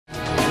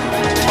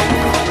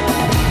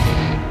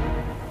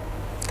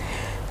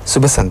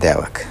සුබ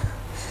සන්ධ්‍යාවක්.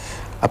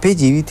 අපේ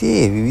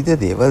ජීවිතයේ විවිධ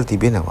දේවල්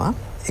තිබෙනවා.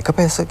 එක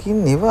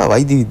පැසකින් ඒවා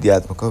වෛද්‍ය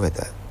විද්‍යාත්මකව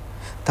වැදගත්.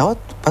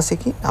 තවත්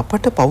පසකින්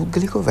අපට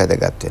පෞද්ගලිකව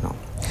වැදගත් වෙනවා.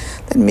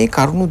 දැන් මේ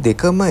කරුණු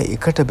දෙකම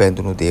එකට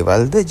බැඳුණු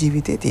දේවල්ද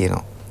ජීවිතේ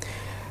තියෙනවා.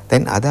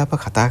 දැන් අද අප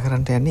කතා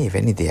කරන්න යන්නේ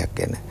එවැනි දෙයක්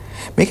ගැන.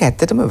 මේක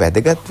ඇත්තටම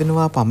වැදගත්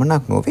වෙනවා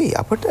පමණක් නොවේ.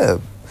 අපට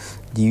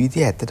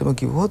ජීවිතයේ ඇත්තටම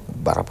කිව්වොත්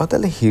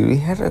බරපතල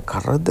හිරිහැර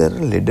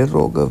කරදර ලෙඩ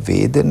රෝග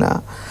වේදනා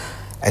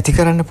ඇති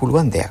කරන්න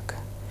පුළුවන් දෙයක්.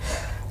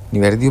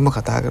 නිවැරදිවම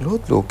කතා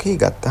කළොත් ලෝකේ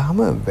ගත්තාම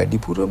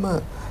වැඩිපුරම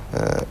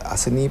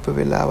අසනීප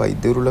වෙලා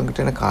වෛද්‍යවරු ළඟට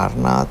යන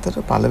කාරණා අතර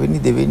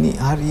පළවෙනි දෙවෙනි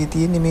හරියේ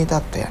තියෙන මේ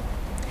තත්ත්වයන්.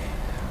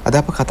 අද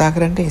අප කතා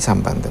කරන්නේ මේ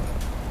සම්බන්ධව.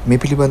 මේ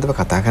පිළිබඳව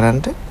කතා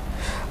කරන්නට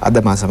අද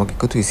මා සමග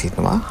එකතු වී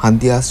සිටිනවා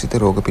හන්දි ආශ්‍රිත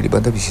රෝග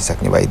පිළිබඳ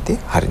විශේෂඥ වෛද්‍ය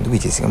හරිඳු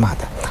විජේසිංහ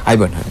මහතා.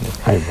 අයිබෝන් හරිඳු.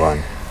 අයිබෝන්.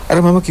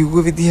 අර මම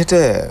කිව්ව විදිහට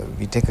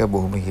විතක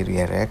බොහොම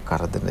හිරිහැරයක්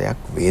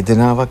කරදරයක්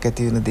වේදනාවක්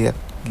ඇති වෙන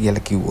දෙයක්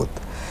කියලා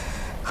කිව්වොත්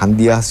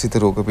හන්දි ආශ්‍රිත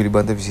රෝග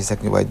පිළිබඳ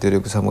විශේෂඥ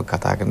වෛද්‍යවරයෙකු සමග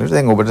කතා කරනකොට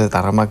දැන් ඔබට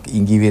තරමක්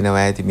ඉඟි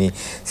වෙනවා ඇති මේ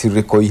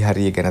සිරුරේ කොයි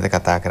හරිය ගැනද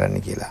කතා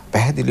කරන්න කියලා.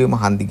 පැහැදිලිවම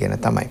හන්දි ගැන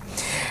තමයි.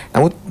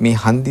 නමුත් මේ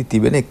හන්දි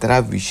තිබෙන එක්තරා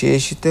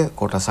විශේෂිත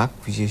කොටසක්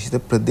විශේෂිත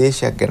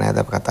ප්‍රදේශයක් ගැන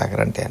අද අපි කතා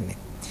කරන්න යන්නේ.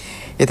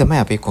 ඒ තමයි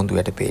අපේ කොඳු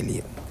වැට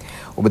පේලිය.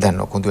 ඔබ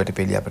දන්නවා කොඳු වැට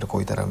පේලිය අපිට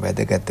කොයිතරම්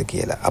වැදගත්ද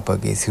කියලා.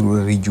 අපගේ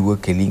සිරුර ඍජුව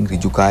කෙලින්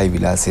ඍජු කාය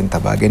විලාසයෙන්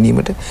තබා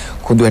ගැනීමට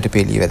කොඳු වැට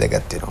පේලිය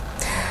වැදගත් වෙනවා.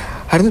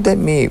 හරිද?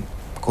 දැන් මේ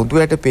කොඳු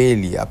වැට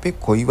පේලිය අපේ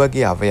කොයි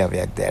වගේ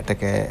අවයවයක්ද? ඇට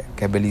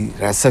කැබලි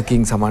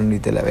රසකින්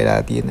සමන්විතලා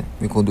වෙලා තියෙන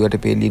මේ කොඳු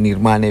වැට පේලිය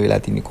නිර්මාණය වෙලා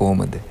තින්නේ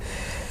කොහොමද?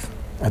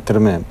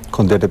 ඇත්තටම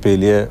කොඳු වැට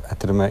පේලිය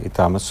ඇත්තටම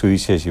ඊටාම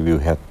සුවිශේෂී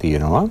ව්‍යුහයක්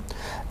තියෙනවා.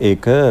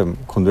 ඒක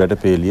කොඳු වැට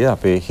පේලිය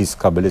අපේ හිස්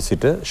කබලේ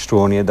සිට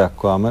ශ්‍රෝණිය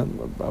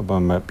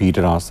දක්වාම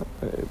පීඨනාස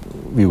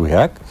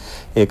ව්‍යුහයක්.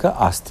 ඒක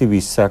අස්ථි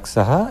 20ක්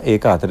සහ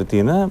ඒක අතර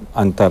තියෙන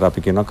අන්තර්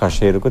අපි කියනවා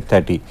කශේරුක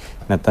තැටි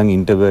නැත්නම්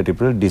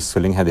ඉන්ටර්වර්ටිබ්‍රල් ඩිස්ක්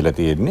වලින් හැදිලා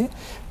තියෙන්නේ.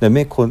 දැන්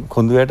මේ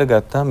කොඳු වැට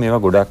ගත්තාම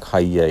මේවා ගොඩක්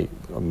හයියයි.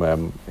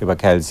 ඒවා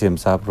කැල්සියම්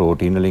සහ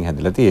ප්‍රෝටීන් වලින්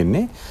හැදිලා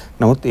තියෙන්නේ.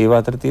 නමුත්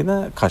ඒවා අතර තියෙන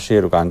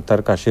කශේරුක අන්තර්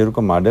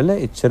කශේරුක මඩල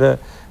එච්චර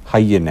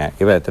හයිය නෑ.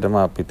 ඒවා ඇත්තටම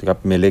අපි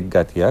ටිකක් මෙලෙක්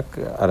ගතියක්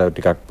අර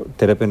ටිකක්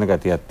තෙරපෙන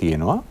ගතියක්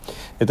තියෙනවා.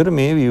 ඒතර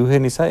මේ ව්‍යුහය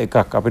නිසා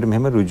එකක් අපිට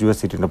මෙහෙම ඍජුව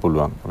සිටින්න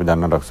පුළුවන්. අපි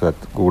දන්නා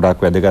රක්ෂවත්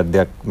ගොඩක් වැදගත්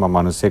දෙයක්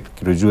මිනිස්සෙක්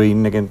ඍජුව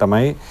ඉන්න එකෙන්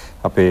තමයි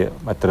අපේ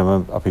ඇත්තටම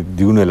අපි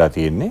දියුණු වෙලා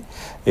තියෙන්නේ.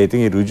 ඒ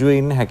ඉතින් ඒ ඍජුව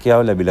ඉන්න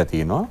හැකියාව ලැබිලා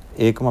තියෙනවා.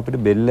 ඒකම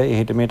අපිට බෙල්ල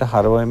එහෙට මෙහෙට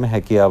හරවීමේ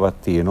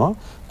හැකියාවක් තියෙනවා.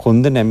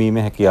 කොන්ද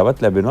නැමීමේ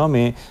හැකියාවක් ලැබෙනවා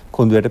මේ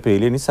කොඳු වැට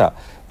පේලිය නිසා.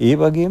 ඒ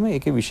වගේම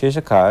ඒකේ විශේෂ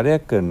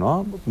කාර්යයක් කරනවා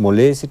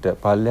මොලේ සිට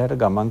පල්ලෙහාට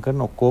ගමන්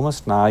කරන ඔක්කොම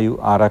ස්නායු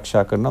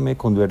ආරක්ෂා කරනවා මේ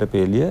කොඳු වැට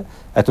පේලිය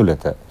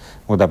ඇතුළත.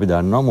 මොකද අපි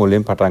දන්නවා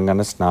මොලෙන් පටන්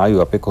ගන්න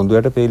ස්නායු අපේ කොඳු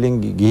වැට පේලියෙන්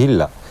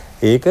ගිහිල්ලා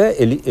ඒක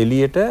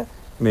එළියට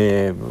මේ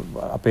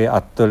අපේ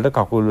අත්වලට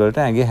කකුල්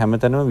වලට ඇඟේ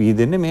හැමතැනම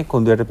වීදෙන්නේ මේ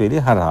කොඳු වැට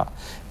පේලිය හරහා.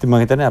 ඉතින්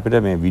මම හිතන්නේ අපිට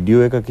මේ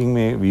වීඩියෝ එකකින්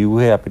මේ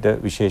ව්‍යුහය අපිට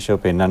විශේෂව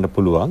පෙන්වන්න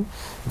පුළුවන්.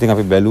 ඉතින්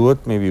අපි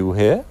බැලුවොත් මේ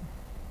ව්‍යුහය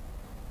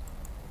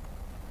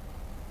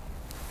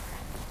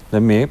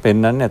දැන් මේ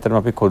පෙන්වන්නේ අතරම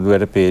අපි කොඳු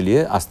වැට පේලිය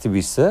අස්ථි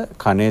 20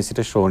 කනේ සිට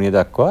ශ්‍රෝණිය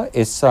දක්වා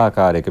S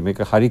ආකාරයක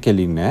මේක හරි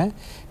කෙලින් නෑ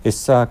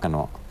S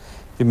ආකනවා.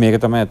 ඉතින් මේක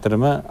තමයි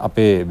අතරම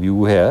අපේ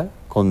ව්‍යුහය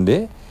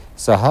කොන්දේ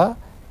සහ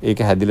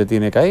ඒක හැදිලා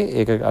තියෙන එකයි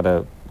ඒක අර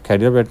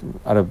කැඩිලා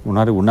අර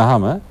මොනාරි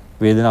වුණාම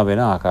වේදනාව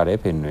වෙන ආකාරය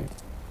පෙන්වන්නේ.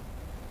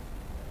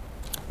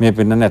 මේ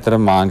පෙන්වන්නේ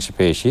අතරම මාංශ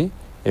පේශි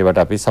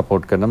ඒවට අපි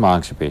සපෝට් කරන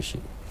මාංශ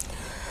පේශි.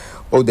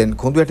 ඔව් දැන්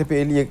කොඳු වැට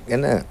පේලිය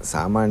ගැන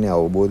සාමාන්‍ය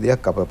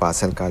අවබෝධයක් අප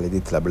පාසල්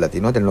කාලේදීත් ලැබලා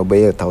තිනවා. දැන් ඔබ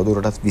ඒ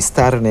තවදුරටත්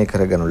විස්තරණය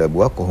කරගනු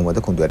ලැබුවා කොහොමද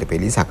කොඳු වැට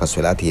පේලිය සකස්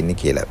වෙලා තියෙන්නේ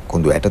කියලා.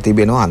 කොඳු වැට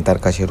තිබෙනවා, අන්තර්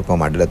කශේරුක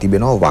මඩල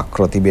තිබෙනවා,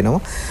 වක්‍ර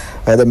තිබෙනවා.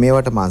 දැන්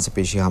මේවට මාංශ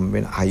පේශි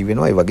හයි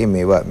වෙනවා. ඒ වගේ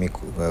මේවා මේ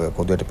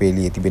කොඳු වැට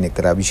පේලියේ තිබෙන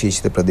එක්තරා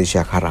විශේෂිත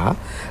ප්‍රදේශයක් හරහා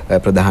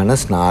ප්‍රධාන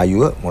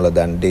ස්නායුව මොළ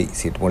දණ්ඩේ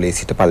සිට මොළේ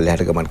සිට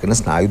පල්ලෙහාට ගමන් කරන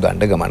ස්නායු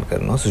දණ්ඩ ගමන්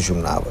කරනවා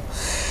සුෂුම්නාව.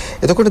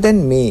 එතකොට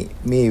දැන්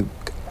මේ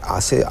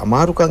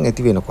අමාරුකම්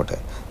ඇති වෙනකොට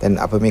දැන්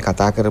අප මේ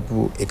කතා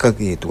කරපු එක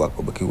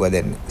හේතුවක් ඔබ කිව්වා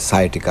දැන්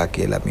සයටිකා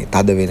කියලා මේ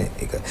තද වෙන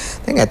එක.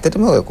 දැන්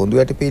ඇත්තටම ඔය කොඳු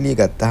වැට පේලිය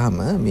ගත්තාම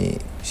මේ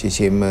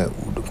විශේෂයෙන්ම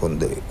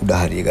කොඳ උඩ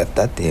හරිය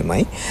ගත්තත්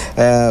එහෙමයි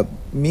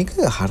මේක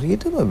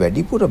හරියටම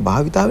වැඩිපුර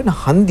භාවිතා වෙන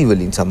හන්දි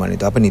වලින්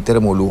සමන්විත. අප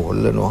නිතරම ඔළුව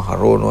හොල්ලනවා,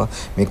 හරවනවා.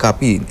 මේක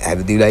අපි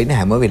ඇවිදලා ඉන්න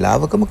හැම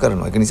වෙලාවකම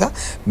කරනවා. ඒක නිසා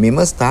මෙම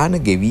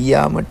ස්ථාන ගෙවී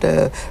යාමට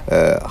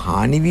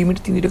හානි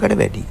වීමට තියෙන ඉඩකඩ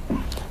වැඩි.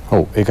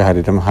 ඔව් ඒක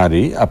හරියටම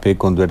හරි. අපේ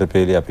කොඳු වැට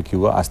පේලිය අපි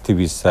කිව්වා අස්ථි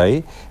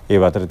 20යි ඒ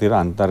අතර තියෙන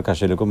අන්තර්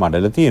කශේරුක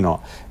මඩල තියෙනවා.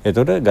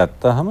 එතකොට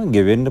ගත්තාම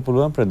ගෙවෙන්න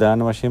පුළුවන්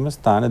ප්‍රධාන වශයෙන්ම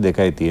ස්ථාන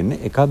දෙකයි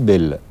තියෙන්නේ. එකක්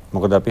බෙල්ල.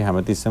 මොකද අපි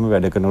හැමතිස්සෙම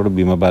වැඩ කරනකොට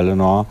බිම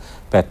බලනවා,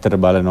 පැත්තට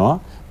බලනවා.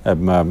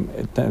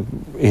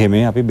 එහෙම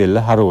අපි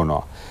බෙල්ල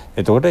හරවනවා.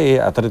 එතකොට ඒ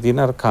අතර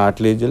තියෙන අර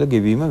කාට්ලේජ් වල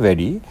ගෙවීම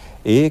වැඩි.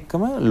 ඒ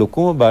එක්කම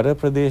ලොකුම බර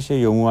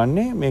ප්‍රදේශය යොමු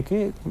වන්නේ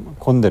මේකේ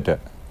කොන්දට.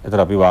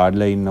 එතකොට අපි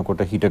වාඩිලා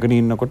ඉන්නකොට හිටගෙන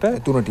ඉන්නකොට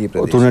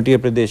තුනටිය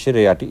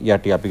ප්‍රදේශයේ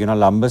යටි අපි කියන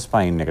ලම්බ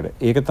ස්පයින් එකට.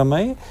 ඒක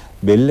තමයි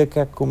බෙල්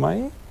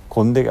එකක්කුමයි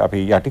කොන්දේ අපි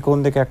යටි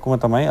කොන්දේකක්කුම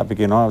තමයි අපි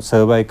කියනවා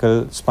සර්වයිකල්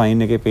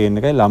ස්පයින් එකේ පේන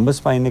එකයි ලම්බ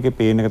ස්පයින් එකේ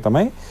පේන එක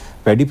තමයි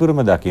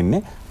වැඩිපුරම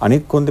දකින්නේ.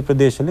 අනිත් කොන්දේ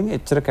ප්‍රදේශ වලින්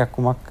එච්චර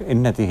කැක්කුමක්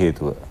එන්නේ නැති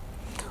හේතුව.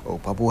 ඔව්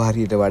පපුව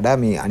හරියට වඩා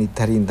මේ අනිත්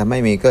හරියෙන්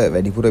තමයි මේක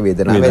වැඩිපුර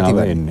වේදනාව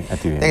ඇතිවන්නේ.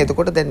 දැන්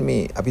එතකොට දැන්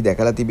මේ අපි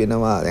දැකලා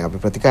තිබෙනවා දැන්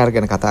අපි ප්‍රතිකාර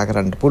ගැන කතා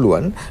කරන්න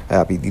පුළුවන්.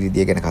 අපි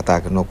ඉදිරිදිය ගැන කතා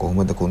කරනවා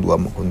කොහොමද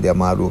කොන්දේ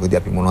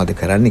අමාරුවකදී අපි මොනවද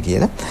කරන්නේ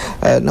කියලා.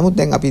 නමුත්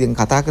දැන් අපි දැන්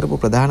කතා කරපු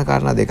ප්‍රධාන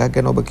කාරණා දෙකක්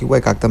ගැන ඔබ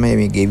කිව්වා. එකක් තමයි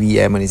මේ ගෙවි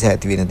යෑම නිසා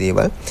ඇති වෙන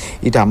දේවල්.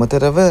 ඊට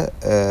අමතරව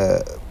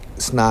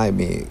ස්නායු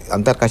මේ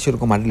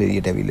අන්තර්කශීරුක මණ්ඩලය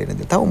එළියට ඇවිල්ලා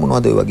නේද? තව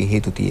මොනවද ඔය වගේ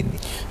හේතු තියෙන්නේ?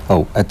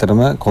 ඔව්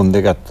ඇත්තටම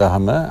කොන්දේ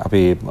ගත්තාම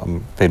අපි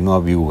පෙන්නවා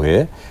ව්‍යුහය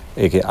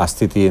ඒකේ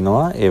අස්ථි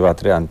තියෙනවා ඒ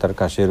අතරේ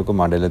අන්තර්කශීරුක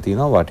මණ්ඩල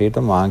තියෙනවා වටේට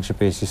මාංශ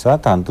පේශි සහ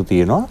තන්තු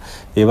තියෙනවා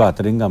ඒවා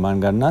අතරින්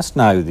ගමන් ගන්නා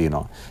ස්නායු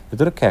තියෙනවා.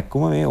 ඒතර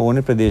කැක්කුම මේ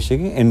ඕනේ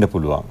ප්‍රදේශයකින් එන්න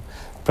පුළුවන්.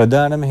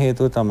 ප්‍රධානම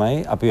හේතුව තමයි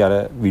අපි අර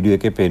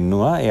වීඩියෝ එකේ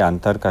පෙන්නවා ඒ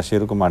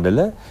අන්තර්කශීරුක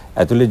මණ්ඩල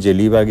ඇතුලේ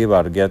ජෙලි වගේ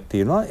වර්ගයක්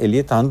තියෙනවා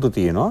එළියේ තන්තු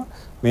තියෙනවා.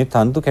 මේ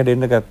තන්තු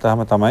කැඩෙන්න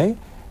ගත්තාම තමයි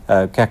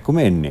කැක්කුම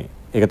එන්නේ.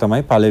 ඒක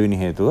තමයි පළවෙනි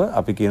හේතුව.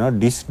 අපි කියනවා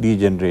ඩිස්ක්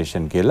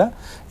ඩීජෙනරේෂන් කියලා.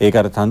 ඒක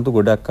අර තන්තු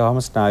ගොඩක් ආවම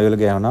ස්නායු වල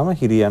ගෑවුනාම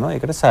හිරි යනවා.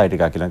 ඒකට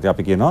සයටිකා කියලා. ඉතින්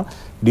අපි කියනවා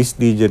ඩිස්ක්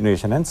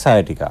ඩීජෙනරේෂන් and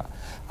සයටිකා.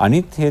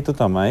 අනිත් හේතු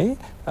තමයි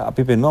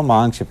අපි පෙන්වනවා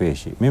මාංශ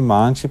පේශි. මේ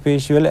මාංශ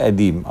පේශි වල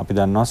ඇදීම් අපි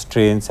දන්නවා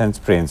ස්ට්‍රේන්ස් and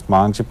ස්ප්‍රේන්ස්.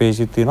 මාංශ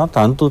පේශි තියෙනවා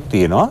තන්තුත්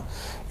තියෙනවා.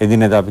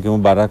 එදිනෙදා අපි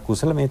කියමු බරක්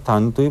කුසල මේ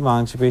තන්තුයි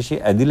මාංශ පේශි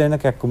ඇදිලා එන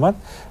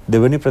කැක්කුමත්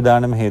දෙවෙනි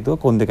ප්‍රධානම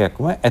හේතුව කොන්ද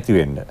කැක්කුම ඇති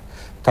වෙන්න.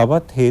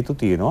 තවත් හේතු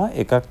තියෙනවා.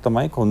 එකක්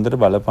තමයි කොන්දට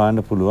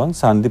බලපාන්න පුළුවන්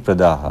සන්ධි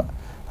ප්‍රදාහ.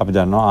 අපි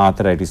දන්නවා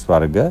ආතරයිටිස්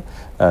වර්ග,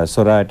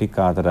 සොරාටික්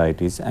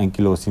ආතරයිටිස්,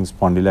 ඇන්කිලෝසිං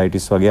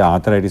ස්පොන්ඩිලයිටිස් වගේ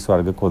ආතරයිටිස්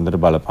වර්ග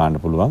කොන්දට බලපාන්න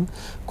පුළුවන්.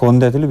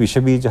 කොන්ද ඇතුලේ විෂ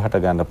බීජ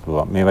හට ගන්න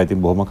පුළුවන්. මේවා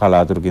ඉතින් බොහොම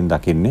කලාතුරකින්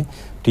දකින්නේ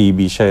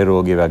TB ෂය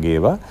රෝගය වගේ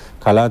ඒවා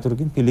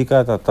කලාතුරකින්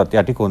පිළිකා තත්ත්වات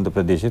යටි කොන්ද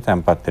ප්‍රදේශයේ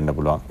තැන්පත් වෙන්න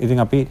පුළුවන්. ඉතින්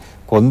අපි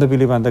කොන්ද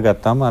පිළිබඳ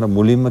ගත්තාම අර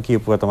මුලින්ම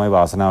කියපුවා තමයි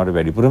වාසනාවට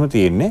වැඩිපුරම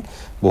තියෙන්නේ.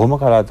 බොහොම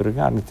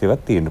කලාතුරකින් අනිත්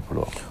ඒවාත් තියෙන්න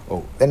පුළුවන්.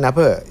 ඔව්. දැන් අප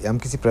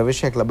යම්කිසි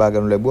ප්‍රවේශයක් ලබා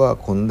ගන්න ලැබුවා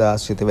කොන්ද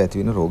ආශ්‍රිතව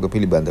ඇති වෙන රෝග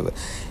පිළිබඳව.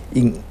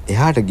 ඉන්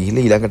එහාට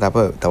ගිහිල්ලා ඊළඟට අප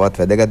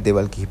තවත් වැදගත්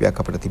දේවල් කිහිපයක්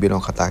අපිට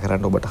තිබෙනවා කතා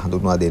කරන්න ඔබට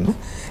හඳුන්වා දෙන්න.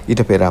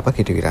 ඊට පෙර අප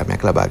කෙටි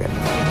විරාමයක් ලබා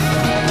ගන්නවා.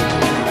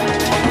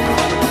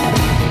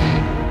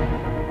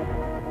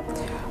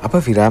 අප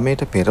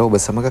විරාමයට පෙර ඔබ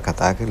සමග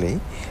කතා කළේ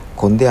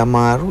කොන්දේ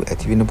අමාරු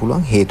ඇති වෙන්න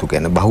පුළුවන් හේතු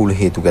ගැන, බහුල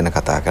හේතු ගැන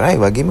කතා කරා. ඒ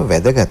වගේම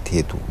වැදගත්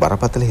හේතු,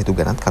 බරපතල හේතු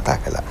ගැනත් කතා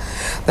කළා.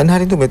 දැන්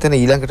හරියට මෙතන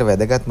ඊළඟට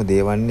වැදගත්ම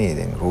දේ වන්නේ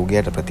දැන්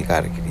රෝගයට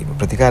ප්‍රතිකාර කිරීම.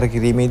 ප්‍රතිකාර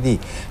කිරීමේදී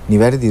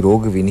නිවැරදි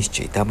රෝග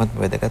විනිශ්චය ඉතාමත්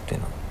වැදගත්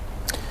වෙනවා.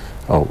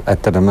 ඔව්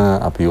ඇත්තටම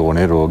අපි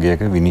ඕනේ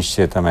රෝගයක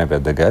විනිශ්චය තමයි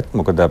වැදගත්.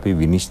 මොකද අපි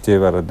විනිශ්චය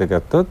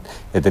වැරද්දගත්තොත්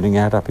එතනින්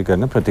එහාට අපි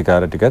කරන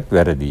ප්‍රතිකාර ටිකත්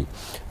වැරදි.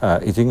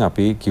 ඉතින්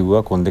අපි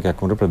කිව්වා කොන්ද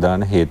කැක්කුමට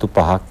ප්‍රධාන හේතු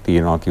 5ක්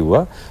තියෙනවා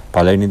කිව්වා.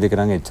 පළවෙනි දෙක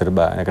නම් එච්චර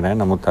භයානක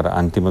නැහැ. නමුත් අර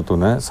අන්තිම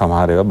තුන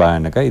සමහර ඒවා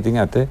භයානකයි. ඉතින්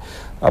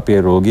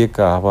අපි රෝගියෙක්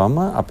ආවම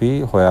අපි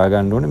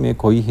හොයාගන්න ඕනේ මේ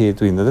කොයි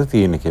හේතුවින්දද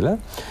තියෙන්නේ කියලා.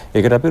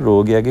 ඒකට අපි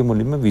රෝගියාගේ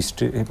මුලින්ම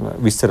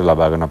විස්තර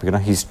ලබා ගන්න. අපි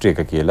කියන හිස්ටරි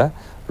එක කියලා.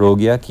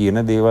 රෝගියා කියන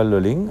දේවල්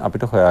වලින්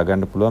අපිට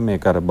හොයාගන්න පුළුවන්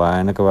මේක අර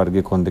භයානක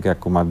වර්ගයේ කොන්ද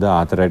කැක්කුමක්ද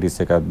ආතරයිටිස්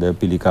එකක්ද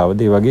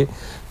පිළිකාවද ඒ වගේ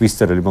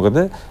විස්තර වලින්. මොකද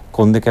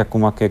කොන්ද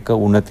කැක්කුමක් එක්ක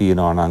උණ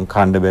තියෙනවා නම්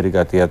කණ්ඩ බැරි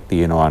ගතියක්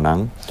තියෙනවා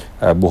නම්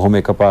බොහොම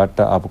එකපාරට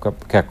ආපු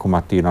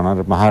කැක්කුමක් තියෙනවා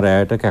නම් මහ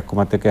රැයට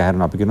කැක්කුමත් එක්ක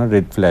හැරෙනවා අපි කියනවා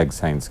රෙඩ් ෆ්ලැග්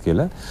සයින්ස්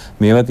කියලා.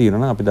 මේවා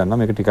තියෙනවා නම් අපි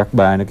දන්නවා මේක ටිකක්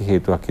භයානක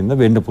හේතුවක්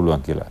හින්දා වෙන්න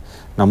පුළුවන් කියලා.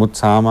 නමුත්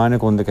සාමාන්‍ය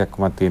කොන්ද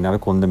කැක්කුමක් තියෙන අර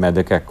කොන්ද මැද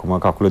කැක්කුම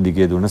කකුල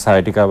දිගේ දුවන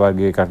සයටිකා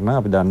වර්ගයේ එකක් නම්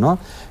අපි දන්නවා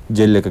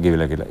ජෙල් එක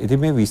ගෙවිලා කියලා. ඉතින්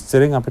මේ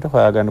විස්තරෙන් අපිට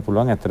හොයාගන්න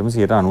පුළුවන් ඇත්තටම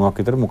 90%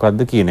 විතර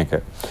මොකද්ද කියන එක.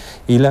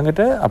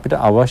 ඊළඟට අපිට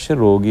අවශ්‍ය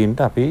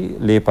රෝගීන්ට අපි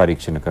ලේ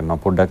පරීක්ෂණ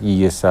කරනවා. පොඩ්ඩක්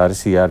ESR,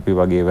 CRP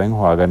වගේ ඒවායින්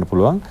හොයාගන්න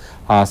පුළුවන්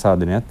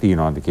ආසාදනයක්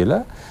තියනවාද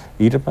කියලා.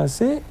 ඊට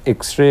පස්සේ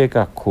X-ray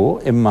එකක් හෝ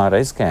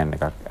MRI ස්කෑන්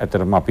එකක්.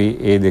 ඇත්තටම අපි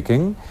ඒ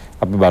දෙකෙන්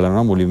අපි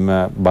බලනවා මුලින්ම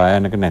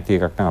භයානක නැති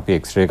එකක් නම් අපි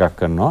X-ray එකක්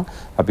කරනවා.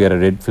 අපි අර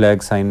red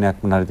flag sign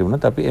එකක් මොනවාරි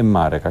තිබුණත් අපි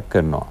MR එකක්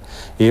කරනවා.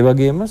 ඒ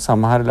වගේම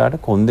සමහර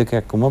වෙලාවට කොන්ද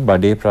කැක්කුම,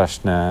 බඩේ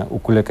ප්‍රශ්න,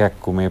 උකුල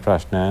කැක්කුමේ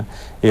ප්‍රශ්න,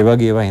 ඒ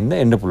වගේ ඒවා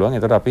හින්දා එන්න පුළුවන්.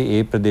 ඒතකොට අපි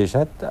ඒ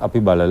ප්‍රදේශات අපි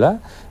බලලා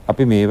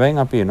අපි මේවෙන්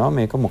අපි එනවා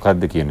මේක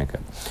මොකද්ද කියන එක.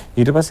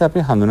 ඊට පස්සේ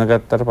අපි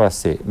හඳුනාගත්තට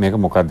පස්සේ මේක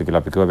මොකද්ද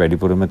කියලා අපි කිව්වා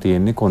වැඩිපුරම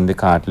තියෙන්නේ කොන්දේ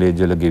කාට්ලේජ්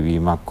වල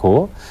ගෙවීමක්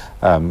හෝ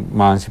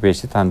මාංශ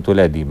පේශි තන්තු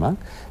වල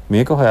ඇදීමක්.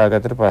 මේක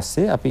හොයාගත්තට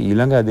පස්සේ අපි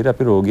ඊළඟ අදිට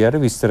අපි රෝගියාට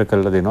විස්තර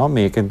කරලා දෙනවා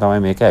මේකෙන් තමයි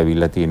මේක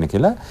ඇවිල්ලා තියෙන්නේ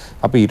කියලා.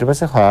 අපි ඊට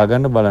පස්සේ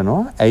හොයාගන්න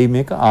බලනවා ඇයි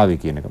මේක ආවේ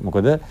කියන එක.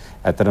 මොකද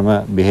ඇත්තටම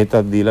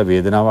බෙහෙතක් දීලා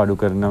වේදනාව අඩු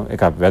කරන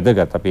එක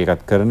වැදගත්. අපි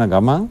ඒකත් කරන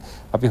ගමන්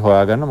අපි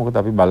හොයාගන්න මොකද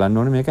අපි බලන්න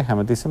ඕනේ මේක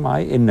හැමතිස්සෙම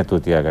ආයි එන්නේ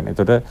නැතුව තියාගන්න.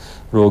 එතකොට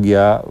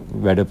රෝගියා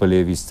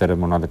වැඩපොලේ විස්තර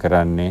මොනවද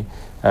කරන්නේ,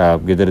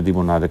 ගෙදරදී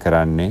මොනවද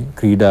කරන්නේ,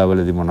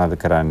 ක්‍රීඩාවලදී මොනවද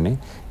කරන්නේ,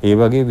 ඒ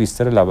වගේ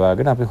විස්තර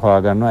ලබාගෙන අපි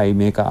හොයාගන්නවා ඇයි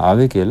මේක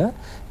ආවේ කියලා.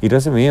 ඊට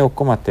පස්සේ මේ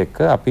ඔක්කොමත්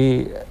එක්ක අපි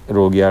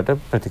රෝගියාට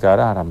ප්‍රතිකාර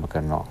ආරම්භ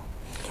කරනවා.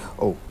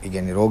 ඔව්, ඒ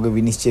කියන්නේ රෝග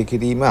විනිශ්චය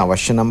කිරීම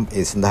අවශ්‍ය නම්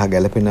ඒ සඳහා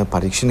ගැළපෙන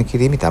පරීක්ෂණ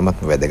කිරීම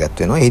ඉතාමත් වැදගත්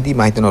වෙනවා. එහිදී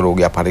මම හිතනවා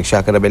රෝගියා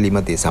පරීක්ෂා කර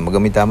බැලීමත් ඒ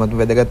සමගම ඉතාමත්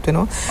වැදගත්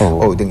වෙනවා.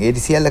 ඔව්, දැන් ඒ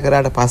සියල්ල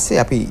කරාට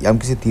පස්සේ අපි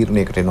යම්කිසි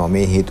තීරණයකට එනවා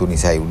මේ හේතු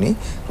නිසායි උනේ.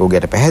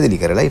 රෝගියාට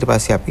පැහැදිලි කරලා ඊට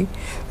පස්සේ අපි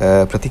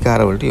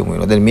ප්‍රතිකාර වලට යොමු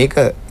වෙනවා. දැන් මේක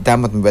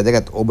ඉතාමත්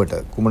වැදගත් ඔබට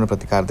කුමන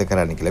ප්‍රතිකාරද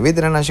කරන්න කියලා.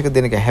 වේදනානාශක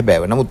දෙන එක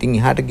හැබෑව. නමුත් ඉන්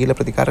එහාට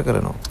ගිහලා ප්‍රතිකාර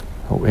කරනවා.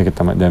 ඒක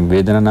තමයි දැන්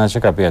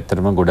වේදනානාශක අපි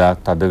ඇත්තටම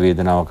ගොඩාක් තද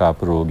වේදනාවක්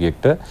ආපු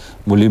රෝගියෙක්ට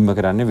මුලින්ම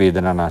කරන්නේ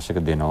වේදනානාශක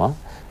දෙනවා.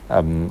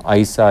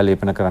 අයිස්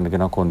ආලේපන කරන්න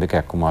කියනවා කොන්ද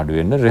කැක්කුම අඩු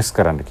වෙන්න රෙස්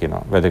කරන්න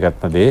කියනවා.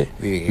 වැදගත්ම දේ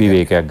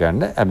විවේකයක්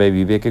ගන්න. හැබැයි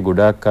විවේකේ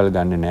ගොඩාක් කල්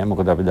ගන්නෙ නෑ.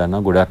 මොකද අපි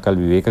දන්නවා ගොඩාක් කල්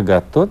විවේක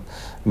ගත්තොත්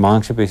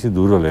මාංශ පේශි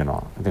දුර්වල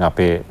වෙනවා. ඉතින්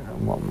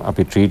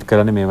අපි ට්‍රීට්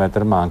කරන්නේ මේව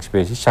අතර මාංශ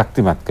පේශි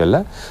ශක්තිමත්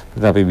කරලා.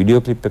 ඉතින් අපි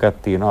වීඩියෝ ක්ලිප් එකක්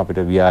තියෙනවා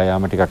අපිට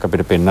ව්‍යායාම ටිකක්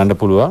අපිට පෙන්වන්න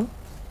පුළුවන්.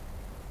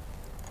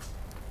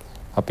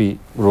 අපි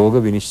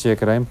රෝග විනිශ්චය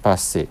කරයින්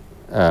පස්සේ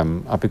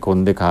අපි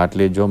කොන්දේ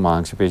කාට්ලේජ් වල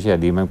මාංශ පේශි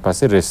ඇදීමෙන්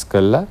පස්සේ රෙස්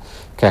කළා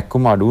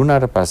කැක්කුම අඩු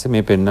වුණාට පස්සේ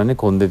මේ පෙන්වන්නේ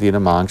කොන්දේ තියෙන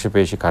මාංශ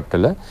පේශි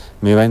කට්ටල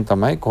මේවෙන්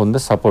තමයි කොන්ද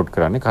සපෝට්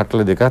කරන්නේ.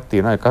 කට්ටල දෙකක්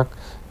තියෙනවා. එකක්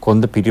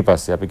කොන්ද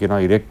පිටිපස්සේ අපි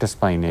කියනවා ඉරෙක්ටර්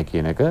ස්පයින්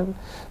කියන එක.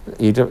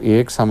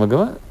 ඒක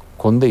සමගම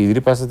කොන්ද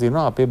ඉදිරිපස්සේ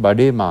තියෙනවා අපේ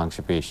බඩේ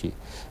මාංශ පේශි.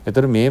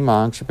 ඒතර මේ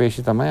මාංශ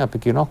පේශි තමයි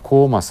අපි කියනවා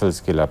කෝ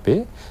මසල්ස් කියලා. අපේ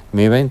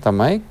මේවෙන්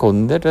තමයි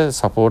කොන්දට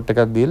සපෝට්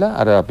එකක් දීලා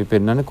අර අපි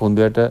පෙන්වන්නේ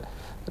කොන්දයට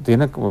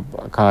තියෙන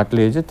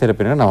කාට්ලේජ්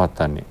තෙරපෙන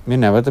නවත්තන්නේ. මේ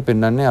නැවත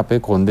පෙන්වන්නේ අපේ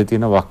කොන්දේ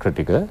තියෙන වක්‍ර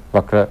ටික.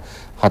 වක්‍ර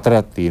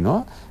 4ක් තියෙනවා.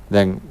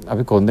 දැන්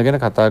අපි කොන්ද ගැන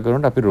කතා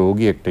කරනකොට අපි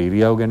රෝගියෙක්ට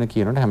ඉරියව් ගැන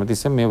කියනකොට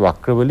හැමතිස්සෙම මේ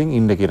වක්‍ර වලින්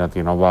ඉන්න කියලා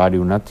තියෙනවා.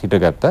 වාඩි වුණත්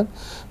හිටගත්තත්.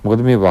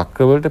 මොකද මේ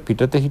වක්‍ර වලට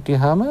පිටත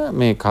හිටියාම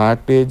මේ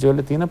කාට්ලේජ්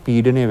වල තියෙන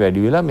පීඩනය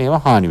වැඩි වෙලා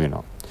මේවා හානි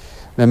වෙනවා.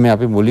 දැන් මේ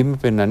අපි මුලින්ම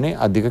පෙන්වන්නේ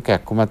අධික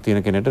කැක්කුමක්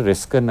තියෙන කෙනෙක්ට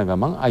රෙස් කරන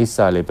ගමන් අයිස්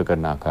ආලේප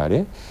කරන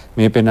ආකාරය.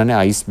 මේ පෙන්වන්නේ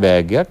අයිස්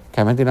බෑග් එකක්.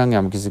 කැමති නම්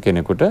යම්කිසි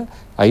කෙනෙකුට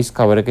අයිස්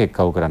කවර් එක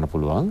එක්කව කරන්න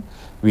පුළුවන්.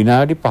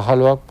 විනාඩි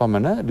 15ක්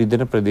පමණ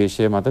රිදෙන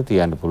ප්‍රදේශය මත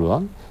තියන්න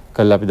පුළුවන්.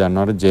 කළා අපි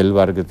දන්නවා ජෙල්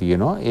වර්ග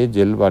තියෙනවා. ඒ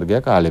ජෙල්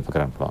වර්ගයක් ආලේප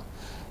කරන්න පුළුවන්.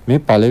 මේ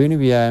පළවෙනි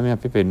ව්‍යායාමයේ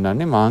අපි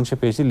පෙන්වන්නේ මාංශ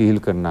පේශි ලිහිල්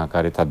කරන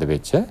ආකාරය තද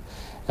වෙච්ච.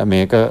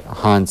 මේක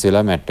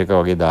හාන්සිලා මැට් එක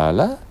වගේ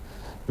දාලා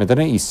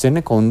මෙතන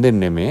ඉස්සෙන්නේ කොන්දෙන්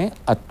නෙමේ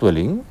අත්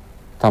වලින්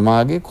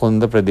තමාගේ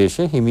කොන්ද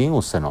ප්‍රදේශය හිමින්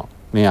උස්සනවා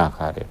මේ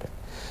ආකාරයට.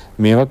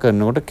 මේවා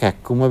කරනකොට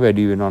කැක්කුම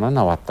වැඩි වෙනවා නම්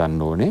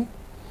නවත්තන්න ඕනේ.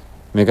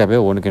 මේක අපි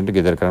ඕන කෙනෙක්ට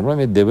ගෙදර කරන්න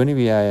පුළුවන්. මේ දෙවෙනි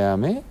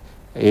ව්‍යායාමයේ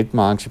ඒත්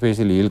මාංශ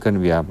පේශි ලීල් කරන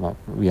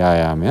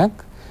ව්‍යායාමයක්.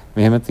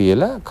 මෙහෙම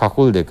තියලා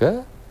කකුල් දෙක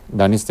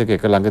දනිස් දෙක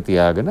එක ළඟ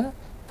තියාගෙන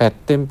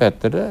පැත්තෙන්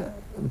පැත්තට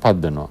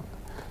පද්දනවා.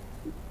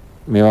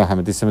 මේවා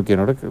හැමතිස්සෙම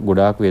කියනකොට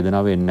ගොඩාක්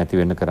වේදනාව එන්නේ නැති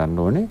වෙන්න කරන්න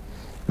ඕනේ.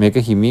 මේක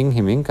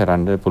හිමින්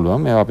කරන්න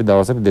පුළුවන්. මේවා අපි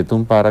දවසට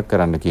 2-3 පාරක්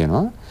කරන්න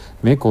කියනවා.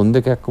 මේ කොන්ද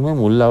කැක්කුමේ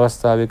මුල්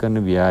අවස්ථාවේ කරන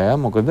ව්‍යායාම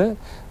මොකද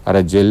අර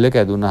ජෙල් එක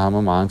ඇදුනහම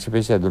මාංශ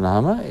පේශි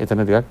ඇදුනහම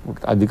එතන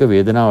ටිකක් අධික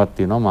වේදනාවක්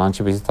තියෙනවා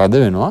මාංශ පේශි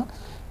තද වෙනවා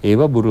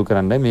ඒව බුරුල්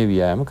කරන්නයි මේ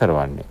ව්‍යායාම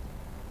කරවන්නේ.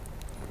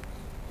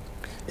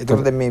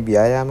 එතකොට මේ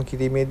ව්‍යායාම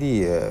කිරීමේදී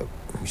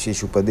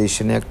විශේෂ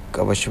උපදේශනයක්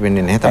අවශ්‍ය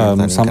වෙන්නේ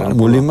නැහැ තමයි.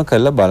 මුලින්ම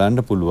කරලා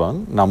බලන්න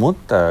පුළුවන්.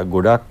 නමුත්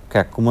ගොඩක්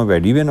කැක්කුම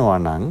වැඩි වෙනවා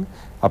නම්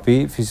අපි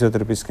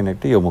ෆිසියෝതെරපිස්ට්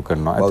කෙනෙක්ට යොමු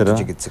කරනවා.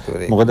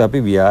 ඇත්තට මොකද අපි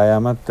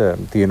ව්‍යායාමත්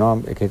තියෙනවා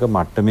එක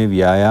මට්ටමේ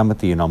ව්‍යායාම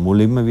තියෙනවා.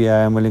 මුලින්ම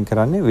ව්‍යායාම වලින්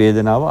කරන්නේ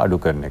වේදනාව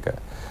අඩු කරන එක.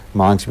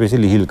 මාංශ පේශි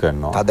ලිහිල්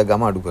කරනවා. තද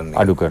ගම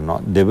අඩු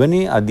කරනවා.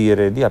 දෙවෙනි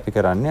අදියරේදී අපි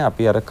කරන්නේ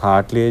අපි අර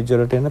කාට්ලේජ්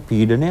වලට එන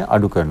පීඩනය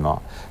අඩු කරනවා.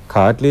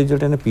 කාට්ලේජ්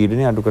වලට එන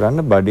පීඩනය අඩු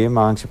කරන්න බඩේ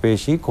මාංශ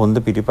පේශි කොන්ද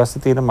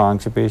පිටිපස්සේ තියෙන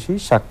මාංශ පේශි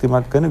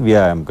ශක්තිමත් කරන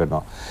ව්‍යායාම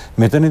කරනවා.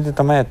 මෙතනදී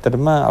තමයි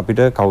ඇත්තටම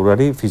අපිට කවුරු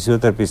හරි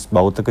ෆිසියෝതെරපිස්ට්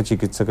භෞතික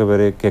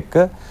චිකිත්සකවරයෙක් එක්ක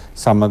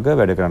සමග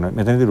වැඩ කරනවා.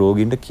 මෙතනදී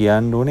රෝගීන්ට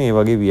කියන්න ඕනේ මේ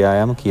වගේ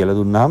ව්‍යායාම කියලා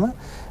දුන්නාම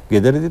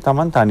ගෙදරදී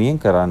Taman තනියෙන්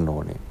කරන්න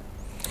ඕනේ.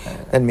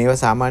 දැන් මේවා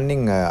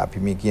සාමාන්‍යයෙන් අපි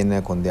මේ කියන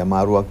කොන්දේ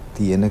අමාරුවක්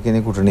තියෙන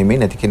කෙනෙකුට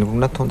නෙමෙයි නැති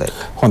කෙනෙකුටත් හොඳයි.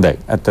 හොඳයි.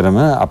 ඇත්තටම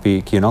අපි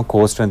කියනවා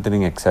core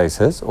strengthening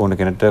exercises ඕන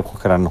කෙනෙක්ට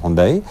කරන්න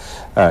හොඳයි.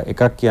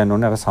 එකක් කියන්න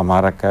ඕනේ අර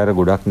සමහරක් අය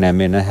ගොඩක්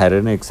නැමෙන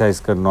හැරෙන exercise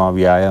කරනවා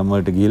ව්‍යායාම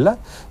වලට ගිහිල්ලා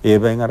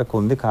ඒවෙන් අර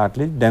කොන්දේ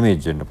cartilage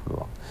damage වෙන්න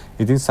පුළුවන්.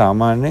 ඉතින්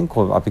සාමාන්‍යයෙන්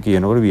අපි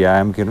කියනකොට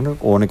ව්‍යායාම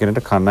කරනකොට ඕන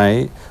කෙනෙක්ට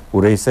කනයි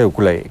උරහිසයි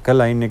උකුලයි එක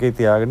ලයින් එකේ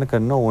තියාගෙන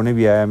කරන ඕනේ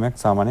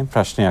ව්‍යායාමයක් සාමාන්‍යයෙන්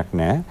ප්‍රශ්නයක්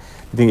නෑ.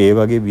 ඉතින් ඒ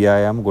වගේ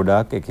ව්‍යායාම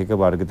ගොඩාක් එක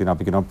වර්ග තියෙනවා.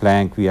 අපි කියනවා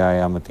ප්ලෑන්ක්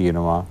ව්‍යායාම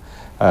තියෙනවා,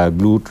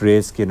 ග්ලූට්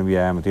රේස් කියන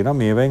ව්‍යායාම තියෙනවා.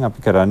 මේවෙන්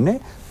අපි කරන්නේ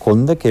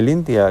කොන්ද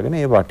කෙලින් තියාගෙන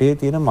ඒ වටේ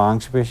තියෙන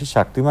මාංශ පේශි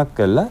ශක්තිමත්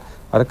කරලා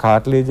අර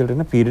කාට්ලේජ් වලට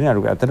එන පීඩනය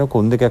අඩු කරනවා. අතන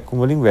කොන්ද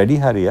කැක්කුම වලින්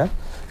වැඩි හරියක්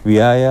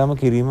ව්‍යායාම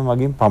කිරීම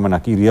මගින්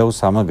පමණක් ඉරියව්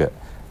සමග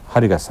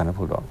හරි ගස්සන්න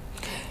පුළුවන්.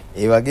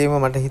 ඒ වගේම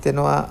මට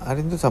හිතෙනවා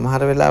අරින්දු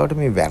සමහර වෙලාවට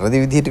මේ වැරදි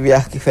විදිහට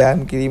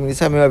ව්‍යායාම කිරීම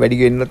නිසා මේවා වැඩි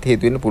වෙන්නත්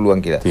හේතු වෙන්න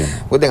පුළුවන් කියලා.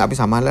 මොකද දැන් අපි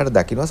සමහරලාට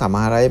දකිනවා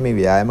සමහර අය මේ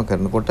ව්‍යායාම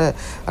කරනකොට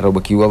අර ඔබ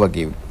කිව්වා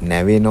වගේ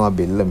නැවෙනවා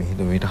බෙල්ල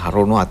මෙහෙට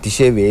හරවනවා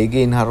අතිශය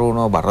වේගයෙන්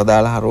හරවනවා බර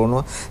දාලා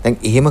හරවනවා. දැන්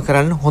එහෙම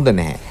කරන්න හොඳ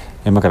නැහැ.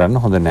 එහෙම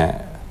කරන්න හොඳ නැහැ.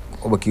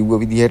 ඔබ කිව්ව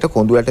විදිහට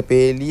කොඳු යට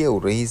පේලිය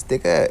උරහිස්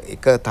දෙක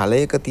එක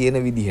තලයක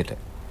තියෙන විදිහට.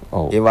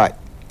 ඔව්. ඒවා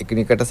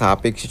එකිනෙකට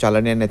සාපේක්ෂ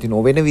චලනයක් නැති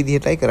නොවන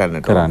විදිහටයි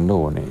කරන්න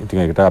ඕනේ.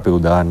 ඉතින් ඒකට අපි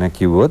උදාහරණයක්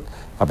කිව්වොත්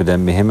අපි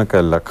දැන් මෙහෙම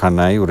කළා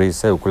කනයි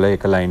උරහිසයි උකුලයි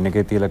එක ලයින්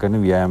එකේ තියලා කරන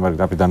ව්‍යායාම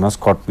වලට අපි දන්නවා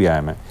ස්කොට්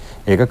ව්‍යායාම.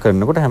 ඒක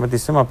කරනකොට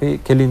හැමතිස්සෙම අපි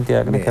කෙලින්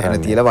තියාගෙන කරන්නේ.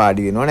 එන තියලා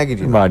වාඩි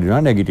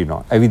වෙනවා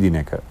නැගිටිනවා. ඇවිදින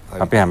එක.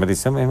 අපි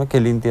හැමතිස්සෙම එහෙම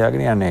කෙලින්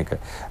තියාගෙන යන එක.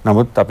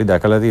 නමුත් අපි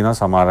දැකලා තියෙනවා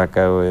සමහරක්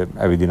අය ඔය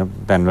ඇවිදින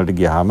තැන් වලට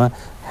ගියාම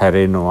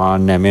හැරෙනවා,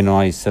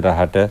 නැමෙනවා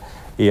ඉස්සරහට.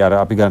 ඒ අර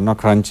අපි ගන්නවා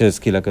ක්‍රන්චර්ස්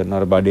කියලා කරනවා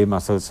අර බඩේ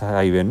මසල්ස්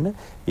හයි වෙන්න.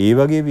 ඒ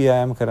වගේ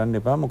ව්‍යායාම කරන්න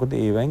එපා. මොකද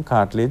ඒවෙන්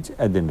කාට්ලේජ්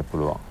ඇදෙන්න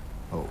පුළුවන්.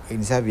 ඔව් ඒ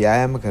නිසා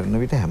ව්‍යායාම කරන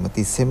විට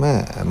හැමතිස්සෙම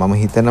මම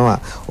හිතනවා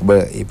ඔබ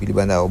ඒ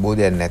පිළිබඳ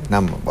අවබෝධයක්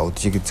නැත්නම්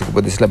භෞතික චිකිත්සක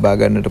උපදෙස් ලබා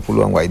ගන්නට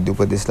පුළුවන්, වෛද්‍ය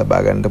උපදෙස් ලබා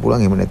ගන්නට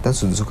පුළුවන්, එහෙම නැත්නම්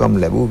සුදුසුකම්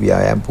ලැබූ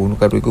ව්‍යායාම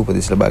පුහුණුකරුවෙකු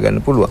උපදෙස් ලබා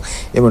ගන්න පුළුවන්.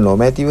 එහෙම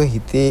නොමැතිව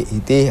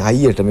හිතේ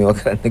හයියට මේවා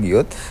කරන්න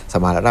ගියොත්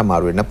සමහරවිට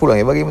අමාරු වෙන්න පුළුවන්.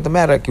 ඒ වගේම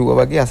තමයි අර කිව්වා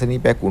වගේ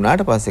අසනීපයක්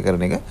වුණාට පස්සේ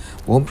කරන එක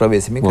බොහොම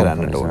ප්‍රවේශමෙන්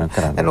කරන්නට ඕන.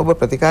 දැන් ඔබ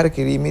ප්‍රතිකාර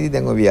කිරීමේදී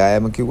දැන් ඔය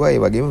ව්‍යායාම කිව්වා,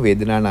 ඒ වගේම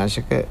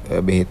වේදනානාශක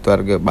බෙහෙත්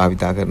වර්ග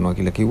භාවිතා කරනවා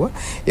කියලා කිව්වා.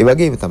 ඒ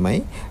වගේම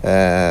තමයි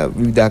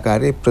විවිධාකාර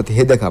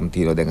ප්‍රතිහෙදකම්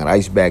තියෙනවා. දැන්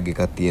අයිස් බෑග් එකක්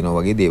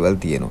තියෙනවා වගේ දේවල්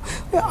තියෙනවා.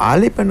 ඔය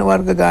ආලේපන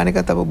වර්ග ගාන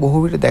එකත් අප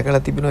බොහෝ විට දැකලා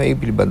තිබෙනවා. ඒ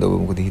පිළිබඳව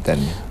ඔබ මොකද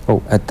හිතන්නේ? ඔව්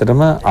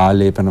ඇත්තටම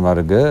ආලේපන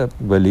වර්ග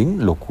වලින්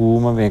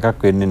ලොකුම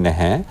මේකක් වෙන්නේ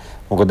නැහැ.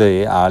 මොකද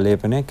ඒ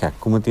ආලේපනයේ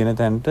කැක්කුම තියෙන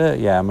තැනට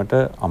යෑමට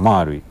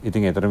අමාරුයි.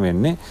 ඉතින් ඒතර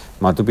වෙන්නේ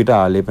මතු පිට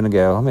ආලේපන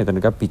ගෑවහම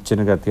එතන එකක්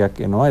පිච්චෙන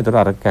ගතියක් එනවා. ඒතර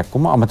අර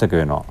කැක්කුම අමතක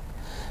වෙනවා.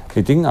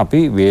 ඉතින් අපි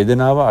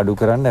වේදනාව අඩු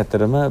කරන්න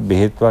ඇත්තටම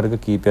බෙහෙත් වර්ග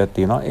කීපයක්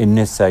තියෙනවා.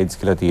 NSAIDs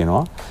කියලා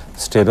තියෙනවා.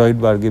 ස්ටෙරොයිඩ්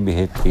වර්ගයේ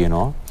බෙහෙත්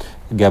තියෙනවා.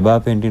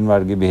 ගැබාපෙන්ටින්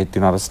වර්ගයේ බෙහෙත්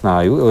තියෙනවා. අර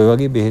ස්නායු ඔය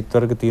වගේ බෙහෙත්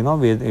වර්ග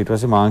තියෙනවා. ඊට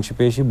පස්සේ මාංශ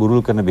පේශි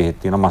බුරුල් කරන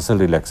බෙහෙත් තියෙනවා.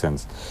 මසල්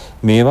රිලැක්සන්ස්.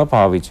 මේවා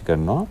පාවිච්චි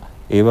කරනවා.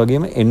 ඒ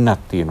වගේම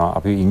එන්නක් තියෙනවා.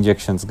 අපි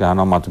ඉන්ජෙක්ෂන්ස්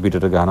ගහනවා, මතු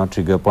පිටට ගහනවා,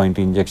 ට්‍රිගර් පොයින්ට්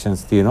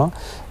ඉන්ජෙක්ෂන්ස් තියෙනවා.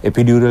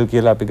 එපිඩියුරල්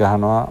කියලා අපි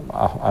ගහනවා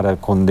අර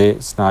කොන්දේ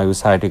ස්නායු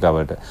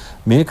සයිටිකවට.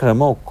 මේ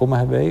ක්‍රම ඔක්කොම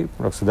හැබැයි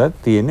ප්‍රොක්සුදාත්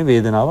තියෙන්නේ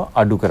වේදනාව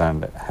අඩු කරන්න.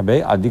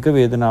 හැබැයි අධික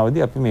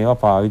වේදනාවදී අපි මේවා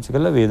පාවිච්චි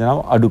කරලා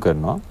වේදනාව අඩු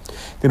කරනවා.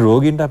 ඉතින්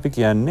රෝගීන්ට අපි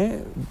කියන්නේ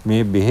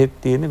මේ බෙහෙත්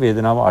තියෙන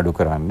වේදනාව අඩු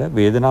කරන්න.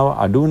 වේදනාව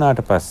අඩු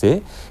වුණාට පස්සේ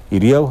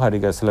ඉරියව්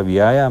හරි ගැසලා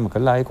ව්‍යායාම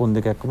කරලා ආයේ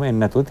කොන්ද කැක්කම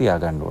එන්නේ නැතුව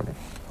තියාගන්න ඕනේ.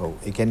 ඔව්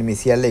ඒ කියන්නේ මේ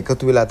සියල්ල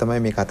එකතු වෙලා තමයි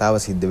මේ කතාව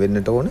සිද්ධ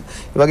වෙන්නට ඕන.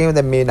 ඒ වගේම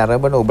දැන් මේ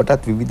නරඹන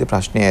ඔබටත් විවිධ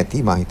ප්‍රශ්න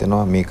ඇති. මම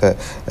හිතනවා මේක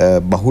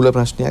බහුල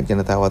ප්‍රශ්නයක්,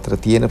 ජනතාව අතර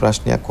තියෙන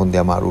ප්‍රශ්නයක් හොඳ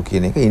අමාරු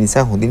කියන එක. ඒ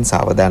නිසා හොඳින්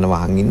සාවධානව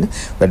අහන් ඉන්න.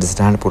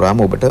 වැඩසටහන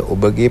පුරාම ඔබට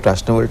ඔබගේ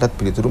ප්‍රශ්න වලටත්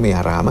පිළිතුරු මේ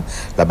හරහාම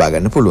ලබා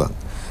ගන්න පුළුවන්.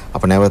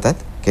 අප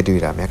නැවතත් කෙටි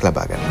විරාමයක්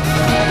ලබා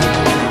ගන්නවා.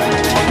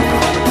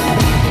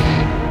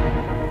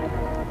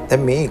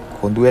 දැන් මේ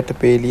කොඳු ඇට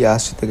පේලිය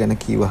ආශ්‍රිත ගැන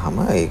කිව්වහම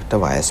ඒකට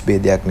වයස්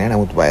ભેදයක් නැහැ.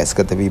 නමුත්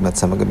වයස්ගත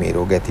වීමත් සමග මේ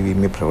රෝග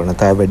ඇතිවීමේ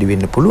ප්‍රවණතාවය වැඩි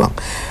වෙන්න පුළුවන්.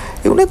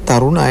 ඒ වුණත්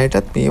තරුණ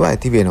අයටත් මේවා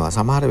ඇති වෙනවා.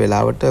 සමහර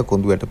වෙලාවට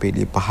කොඳු ඇට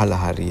පේලිය පහළ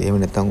හරිය. එහෙම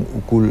නැත්නම්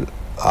උකුල්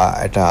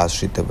ඇට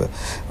ආශ්‍රිතව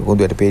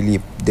කොඳු ඇට පේලිය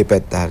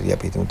දෙපැත්ත හරිය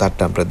අපි හිතමු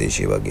තට්ටම්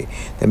ප්‍රදේශය වගේ.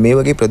 දැන් මේ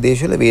වගේ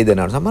ප්‍රදේශවල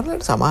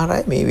වේදනාවක් සමහර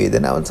අය මේ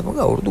වේදනාවන් සමග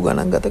අවුරුදු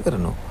ගණන් ගත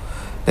කරනවා.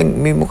 දැන්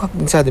මේ මොකක්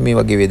නිසාද මේ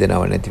වගේ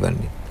වේදනාවක්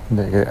නැතිවන්නේ?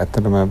 ඒක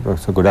ඇත්තටම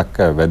ගොඩක්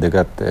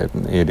වැදගත්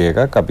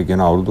ඒරියා එකක්. අපි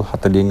කියන අවුරුදු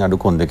 40න් අඩු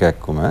කොන්ද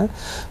කැක්කුම.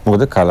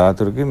 මොකද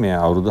කලාතුරකින් මේ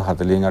අවුරුදු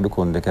 40න් අඩු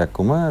කොන්ද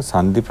කැක්කුම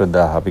සන්ධි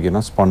ප්‍රදාහ අපි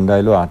කියන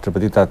ස්පොන්ඩයිලෝ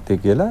ආර්ත්‍රපති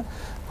තත්ත්වය කියලා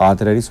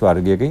ආතරැඩිස්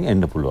වර්ගයකින්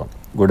එන්න පුළුවන්.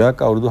 ගොඩක්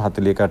අවුරුදු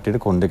 40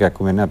 කට්ටියට කොන්ද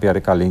කැක්කුම වෙන්නේ අපි අර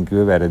කලින්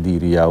කිව්වේ වැරදි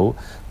ඉරියව්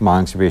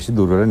මාංශ පේශි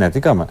දුර්වල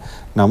නැතිකම.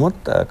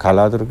 නමුත්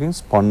කලාතුරකින්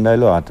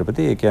ස්පොන්ඩයිලෝ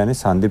ආර්ත්‍රපති ඒ කියන්නේ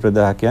සන්ධි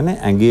ප්‍රදාහ කියන්නේ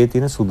ඇඟේ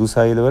තියෙන සුදු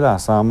සෛලවල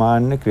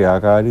අසාමාන්‍ය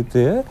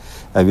ක්‍රියාකාරීත්වය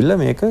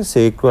ඇවිල්ලා මේක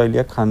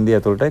සේක්‍රොයිලියක් හන්දිය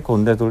ඇතුළටයි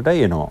කොන්ද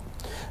ඇතුළටයි එනවා.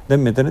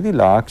 දැන් මෙතනදී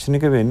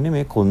ලාක්ෂණික වෙන්නේ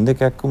මේ කොන්ද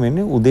කැක්කුම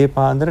එන්නේ උදේ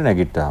පාන්දර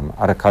නැගිට්ටාම.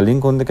 අර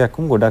කලින් කොන්ද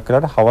කැක්කුම ගොඩක්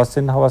වෙලාවට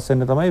හවස්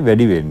වෙන්න තමයි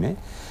වැඩි වෙන්නේ.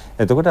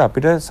 එතකොට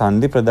අපිට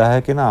සන්ධි ප්‍රදාහය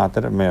කියන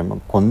අතර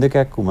කොන්ද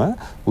කැක්කුම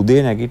උදේ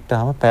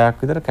නැගිට්ටාම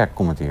පැයක් විතර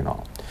කැක්කුම තියෙනවා.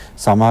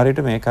 සමහර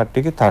විට මේ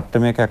කට්ටියගේ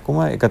තට්ටමේ කැක්කුම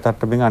එක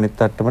තට්ටමෙන් අනිත්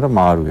තට්ටමට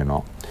මාරු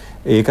වෙනවා.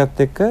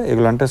 ඒකත් එක්ක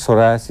ඒගොල්ලන්ට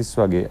සොරාසිස්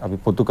වගේ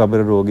අපි පොතු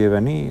කබර රෝගය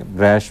වැනි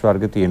රෑෂ්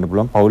වර්ග තියෙන්න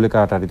පුළුවන්, පවුලේ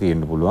කාට හරි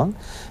තියෙන්න පුළුවන්.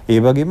 ඒ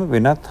වගේම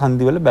වෙනත්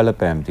හන්දිවල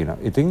බලපෑම්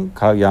තියෙනවා. ඉතින්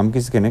යම්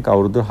කිසි කෙනෙක්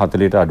අවුරුදු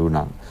 40ට අඩු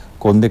නම්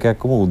කොන්ද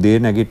කැක්කුම උදේ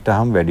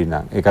නැගිට්ටාම වැඩි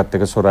නම් ඒකත්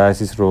එක්ක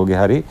සොරාසිස් රෝගේ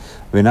හරි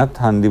වෙනත්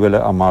හන්දිවල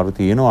අමාරු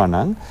තියෙනවා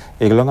නම්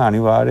ඒගොල්ලෝ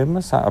අනිවාර්යයෙන්ම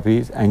අපි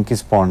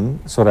ඇන්කිස්පොන්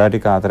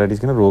සොරාටික්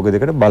ආතරයිටිස් කියන රෝග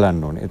දෙකට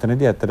බලන්න ඕනේ.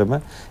 එතනදී ඇත්තටම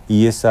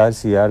ESR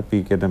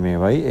CRP කියන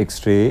මේවයි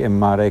X-ray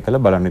MRI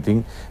කරලා බලන්න.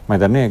 ඉතින් මම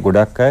හිතන්නේ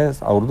ගොඩක් අය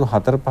අවුරුදු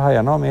 4-5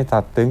 යනවා මේ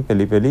තත්ත්වෙන්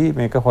පෙලිපෙලි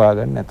මේක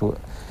හොයාගන්න නැතුව.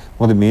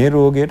 මොකද මේ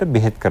රෝගයට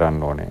බෙහෙත්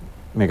කරන්න ඕනේ.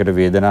 මේකට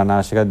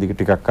වේදනානාශක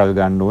ටිකක් කල්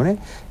ගන්න ඕනේ.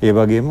 ඒ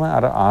වගේම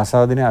අර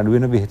ආසාදනයේ අඩු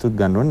වෙන බෙහෙතුත්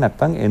ගන්න ඕනේ.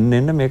 නැත්නම්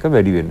එන්න මේක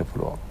වැඩි වෙන්න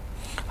පුළුවන්.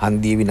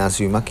 හන්දිය විනාශ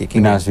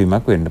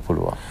වීමක් වෙන්න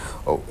පුළුවන්.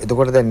 ඔව්.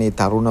 එතකොට දැන් මේ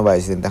තරුණ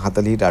වයසේ දැන්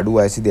 40ට අඩු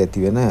වයසේදී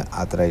ඇති වෙන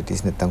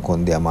ආතරයිටිස් නැත්නම්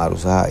කොන්දේ අමාරු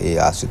සහ ඒ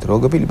ආශ්‍රිත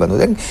රෝග පිළිබඳව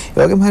දැන්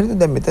ඒ වගේම හරියට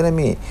දැන්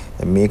මෙතන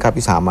මේක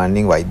අපි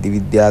සාමාන්‍යයෙන් වෛද්‍ය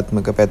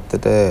විද්‍යාත්මක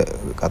පැත්තට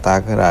කතා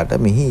කරාට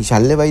මෙහි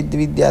ශල්‍ය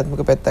වෛද්‍ය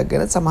විද්‍යාත්මක පැත්තක්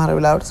ගැන සමහර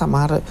වෙලාවට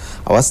සමහර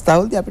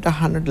අවස්ථාවලදී අපිට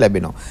අහන්නට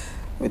ලැබෙනවා.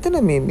 මෙතන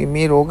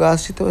මේ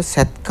රෝගාශ්‍රිතව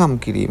සැත්කම්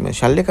කිරීම,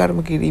 ශල්‍ය කර්ම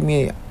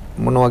කිරීමේ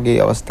මොන වගේ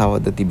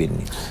අවස්ථාවක්ද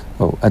තිබෙන්නේ?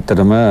 ඔව්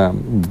ඇත්තටම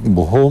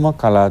බොහෝම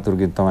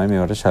කලාතුරකින් තමයි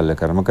මේවට ශල්‍ය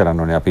කර්ම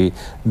කරන්න ඕනේ. අපි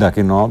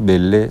දකිනවා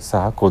බෙල්ලේ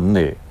සහ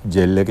කොන්දේ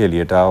ජෙල් එක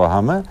එළියට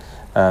ආවහම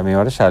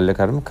මේවට ශල්‍ය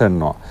කර්ම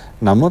කරනවා.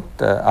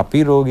 නමුත්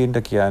අපි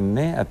රෝගීන්ට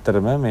කියන්නේ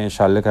ඇත්තටම මේ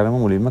ශල්‍ය කර්ම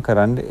මුලින්ම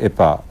කරන්න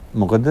එපා.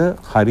 මොකද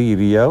හරි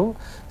ඉරියව්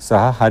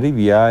සහ හරි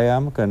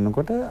ව්‍යායාම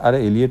කරනකොට අර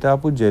එළියට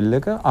ආපු ජෙල්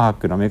එක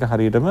ආක් වෙනවා. මේක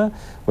හරියටම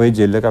ওই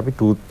ජෙල් එක අපි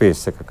ටූත්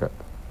පේස්ට් එකක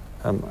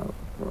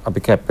අපි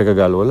කැප් එක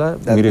ගලවලා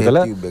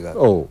මිරිකලා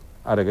ඔව්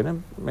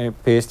අරගෙන මේ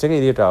පේස්ට් එක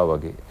එළියට ආවා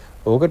වගේ.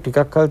 ඕක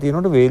ටිකක් කල්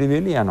තියෙනකොට වේලි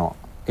යනවා.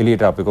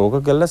 එළියට අපි කෝක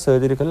කළා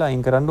සර්ජරි කළා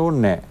අයින් කරන්න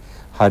ඕනේ නැහැ.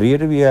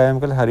 හරියට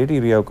ව්‍යායාම කළා හරියට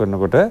ඉරියව්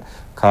කරනකොට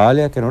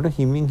කාලයක් යනකොට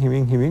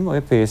හිමින්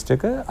ඔය පේස්ට්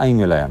එක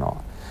අයින් වෙලා යනවා.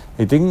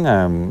 ඉතින්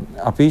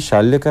අපි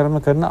ශල්‍ය කර්ම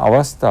කරන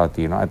අවස්ථා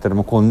තියෙනවා.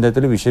 ඇත්තටම කොන්ද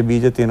ඇතුලේ විෂ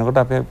බීජ තියෙනකොට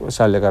අපි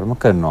ශල්‍ය කර්ම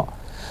කරනවා.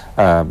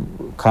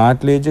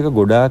 කාට්ලේජ් එක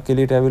ගොඩාක්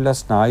එළියට ඇවිල්ලා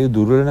ස්නායු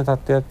දුර්වල වෙන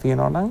තත්ත්වයක්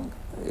තියෙනවා නම්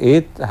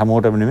ඒත්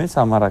හැමෝටම නෙමෙයි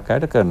සමහරක්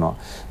අයට කරනවා.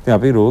 ඉතින්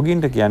අපි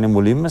රෝගීන්ට කියන්නේ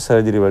මුලින්ම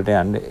සර්ජරි වලට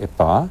යන්න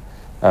එපා.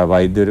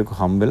 වෛද්‍යවරයෙකු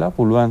හම්බෙලා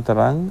පුළුවන්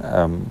තරම්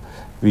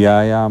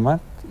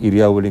ව්‍යායාමත්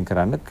ඉරියව් වලින්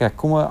කරන්න.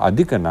 කැක්කුම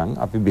අධික නම්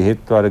අපි බෙහෙත්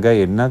වර්ග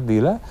එන්නත්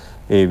දීලා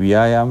ඒ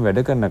ව්‍යායාම වැඩ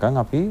කරනකම්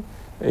අපි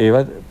ඒව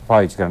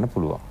පාවිච්චි කරන්න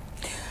පුළුවන්.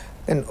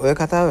 දැන් ඔය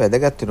කතාව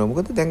වැදගත් වෙනවා.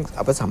 මොකද දැන්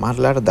අප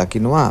සමහරලාට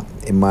දකින්නවා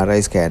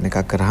MRI ස්කෑන් එකක්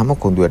කරාම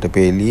කොඳුයට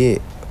පේලියේ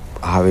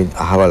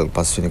අහවල්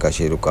පස්වෙනි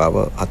කශේරුකාව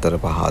 4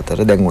 5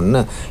 4 දැන් ඔන්න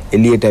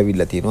එළියට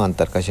ඇවිල්ලා තියෙනවා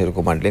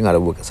අන්තර්කශේරුක මණ්ඩලයෙන්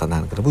අරබු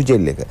සඳහන් කරපු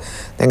ජෙල් එක.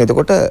 දැන්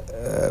එතකොට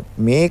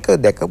මේක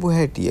දැකපු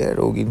හැටිය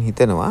රෝගීන්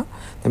හිතනවා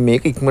දැන්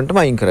මේක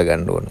ඉක්මනටම අයින්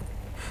කරගන්න ඕන.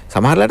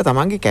 සමහරලාට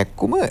තමන්ගේ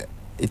කැක්කුම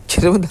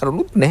එච්චරම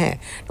දරුණුත් නැහැ.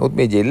 නමුත්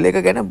මේ ජෙල්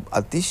එක ගැන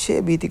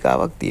අතිශය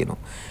භීතිකාවක්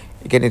තියෙනවා.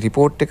 ඒ කියන්නේ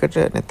රිපෝට් එකට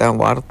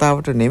නැත්නම්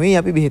වාර්තාවට නෙමෙයි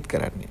අපි බෙහෙත්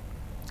කරන්නේ.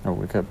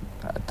 ඔව් ඒක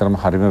ඇත්තටම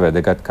හරිම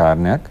වැදගත්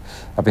කාරණයක්.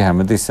 අපි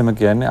හැමතිස්සෙම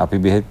කියන්නේ අපි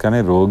බෙහෙත්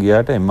කරන්නේ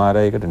රෝගියාට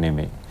MRI එකට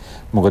නෙමෙයි.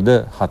 මොකද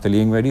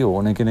 40න් වැඩි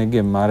ඕන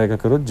කෙනෙක්ගේ MRI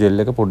එක කරොත්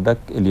ජෙල් එක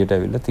පොඩ්ඩක් එළියට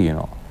ඇවිල්ලා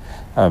තියෙනවා.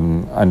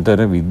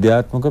 අන්තර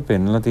විද්‍යාත්මක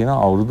පෙන්වලා තියෙන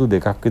අවුරුදු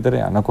 2ක් විතර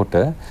යනකොට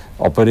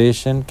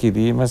ඔපරේෂන්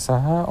කිරීම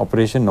සහ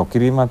ඔපරේෂන්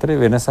නොකිරීම අතර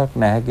වෙනසක්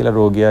නැහැ කියලා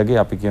රෝගියාගේ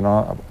අපි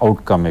කියනවා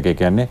අවුට්කම් එක. ඒ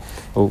කියන්නේ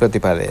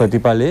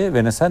ප්‍රතිඵලයේ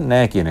වෙනසක්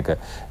නැහැ කියන එක.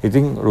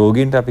 ඉතින්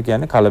රෝගීන්ට අපි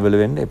කියන්නේ කලබල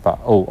වෙන්න එපා.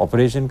 ඔව්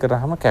ඔපරේෂන්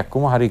කරාම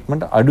කැක්කුම හරි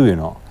ඉක්මනට අඩු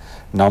වෙනවා.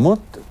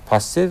 නමුත්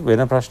පස්සේ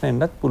වෙන ප්‍රශ්න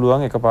එන්නත්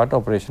පුළුවන් එකපාරට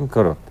ඔපරේෂන්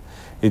කරොත්.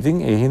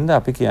 ඉතින් ඒ හින්දා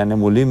අපි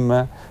කියන්නේ මුලින්ම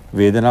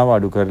වේදනාව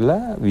අඩු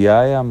කරලා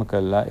ව්‍යායාම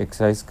කරලා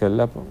එක්සර්සයිස්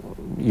කරලා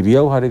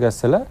ඉරියව් හරි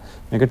ගස්සලා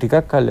මේක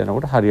ටිකක් කල්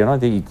යනකොට හරියනවා.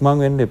 ඉතින් ඉක්මන්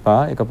වෙන්න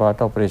එපා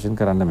එකපාරට ඔපරේෂන්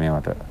කරන්න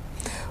මේවට.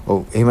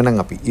 ඔව්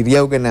එහෙමනම් අපි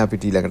ඉරියව් ගැන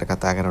අපිට ඊළඟට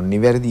කතා කරනවා.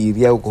 නිවැරදි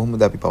ඉරියව්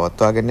කොහොමද අපි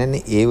පවත්වාගෙන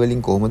යන්නේ? ඒ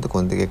වලින් කොහොමද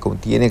කොන්දේකම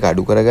තියෙන එක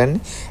අඩු කරගන්නේ?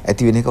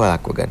 ඇති වෙන එක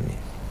වළක්ව ගන්නේ?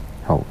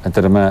 ඔව්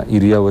ඇත්තටම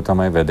ඉරියව්ව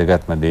තමයි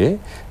වැදගත්ම දේ.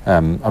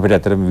 අපිට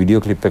ඇත්තටම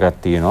වීඩියෝ ක්ලිප්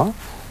එකක් තියෙනවා.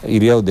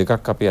 ඉරියව්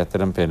දෙකක් අපි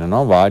ඇත්තටම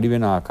පෙන්නනවා. වාඩි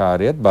වෙන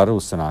ආකාරයත් බර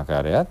උස්සන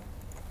ආකාරයත්.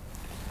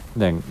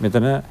 දැන්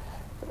මෙතන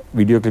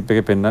වීඩියෝ ක්ලිප්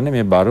එකේ පෙන්නන්නේ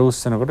මේ බර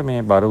උස්සනකොට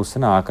මේ බර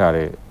උස්සන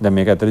ආකාරය. දැන්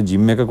මේක ඇත්තට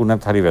ජිම්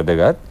එකකුණත් හරි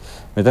වැදගත්.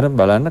 මෙතන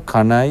බලන්න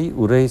කණයි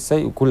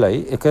උරහිසයි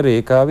උකුලයි එක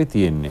රේඛාවේ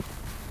තියෙන්නේ.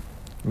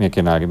 මේ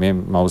කෙනාගේ මේ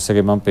මවුස්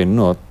එකේ මම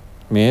පෙන්නුවොත්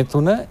මේ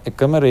තුන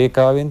එකම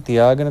රේඛාවෙන්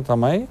තියාගෙන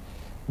තමයි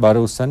බර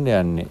උස්සන්න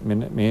යන්නේ.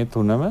 මෙන්න මේ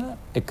තුනම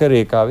එක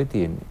රේඛාවේ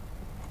තියෙන්නේ.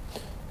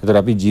 ඒතර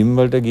අපි ජිම්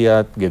වලට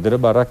ගියාත් gedara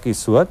බරක්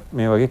ඉස්සුවත්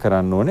මේ වගේ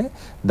කරන්න ඕනේ.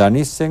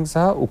 දනිස්සෙන් සහ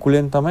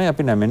උකුලෙන් තමයි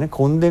අපි නැමෙන්නේ.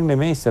 කොන්දෙන්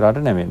නෙමෙයි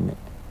ඉස්සරහට නැමෙන්නේ.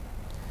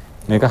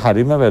 මේක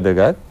හරිම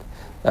වැදගත්.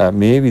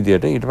 මේ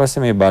විදියට ඊට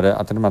පස්සේ මේ බර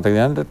අතට මතක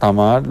තියාගන්න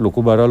තමා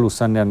ලොකු බරවල්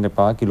උස්සන්න යන්න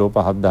එපා. කිලෝ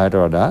 5ක් 10ට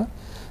වඩා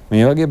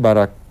මේ වගේ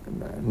බරක්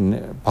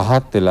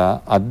පහත් වෙලා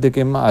අත්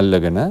දෙකෙන්ම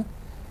අල්ලගෙන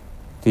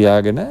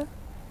තියාගෙන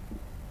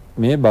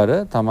මේ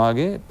බර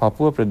තමාගේ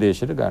පපුව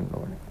ප්‍රදේශයට ගන්න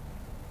ඕනේ.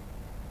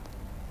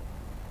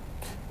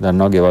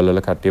 දන්නවා ගෙවල්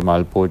වල කට්ටිය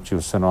මල් පෝච්චි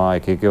උස්සනවා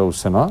එක එක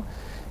උස්සනවා.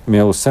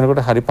 මේ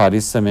උස්සනකොට හරි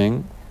පරිස්සමෙන්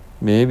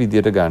මේ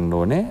විදියට ගන්න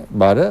ඕනේ.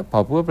 බර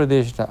පපුව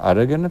ප්‍රදේශයට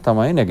අරගෙන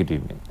තමයි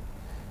නැගිටින්නේ.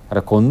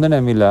 අර කොන්ද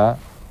නැමිලා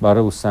බර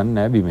උස්සන්නේ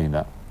නැහැ බිම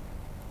ඉඳන්.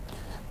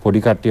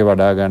 පොඩි කට්ටිය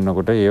වඩා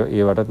ගන්නකොට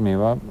ඒවටත්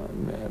මේවා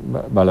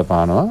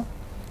බලපානවා.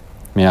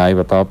 මේ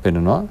ආයවතාව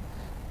පෙන්නනවා.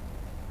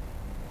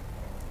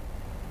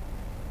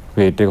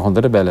 weight එක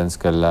හොඳට බැලන්ස්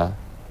කරලා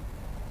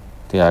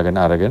තියාගෙන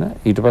අරගෙන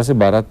ඊට පස්සේ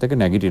බරත් එක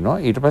නැගිටිනවා.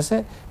 ඊට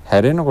පස්සේ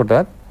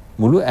හැරෙනකොටත්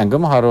මුළු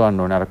ඇඟම හරවන්න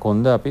ඕනේ. අර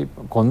කොන්ද අපි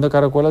කොන්ද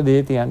කරකවල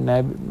දේ තියන්නේ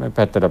නැහැ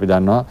පැත්තට. අපි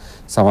දන්නවා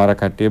සමහර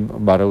කට්ටිය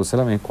බර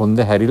උසලා මේ කොන්ද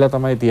හැරිලා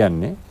තමයි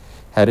තියන්නේ.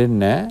 හැරෙන්නේ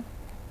නැහැ.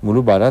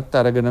 මුළු බරත්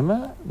අරගෙනම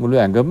මුළු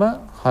ඇඟම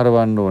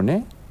හරවන්න ඕනේ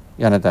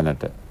යන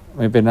තැනට.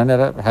 මේ පෙන්නන්නේ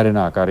අර හැරෙන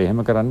ආකාරය.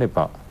 එහෙම කරන්න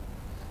එපා.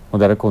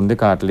 මොකද අර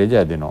කොන්දේ කාට්ලේජ්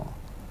ඇදෙනවා.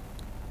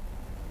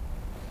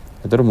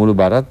 ඒතර මුළු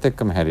බරත්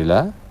එක්කම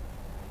හැරිලා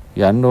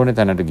යන්න ඕනේ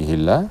තැනට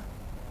ගිහිල්ලා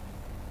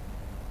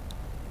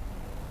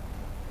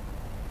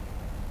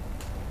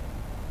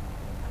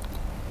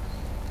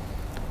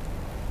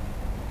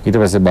ඊට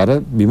පස්සේ බර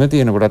බිම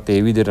තියෙනකොටත්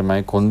ඒ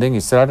විදිහටමයි කොන්දෙන්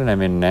ඉස්සරහට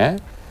නැමෙන්නේ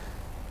නැහැ.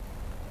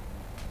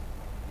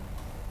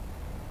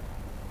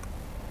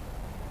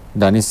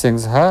 දනිස්සෙන්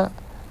සහ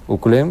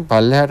උකුලෙන්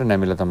පල්ලෙහාට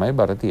නැමිලා තමයි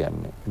බර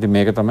තියන්නේ. ඉතින්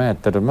මේක තමයි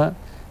ඇත්තටම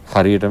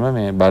හරියටම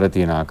මේ බර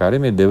තියෙන ආකාරය.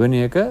 මේ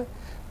දෙවෙනි එක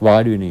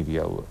වාඩි වෙන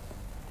ඉරියව්ව.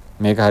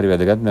 මේක හරි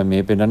වැදගත්.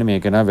 මේ පෙන්නන්නේ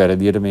මේක නා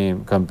වැරදියට මේ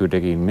කම්පියුටර්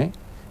එකේ ඉන්නේ.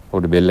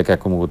 පොඩි බෙල්ල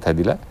කැක්කුමකුත්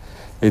හැදිලා.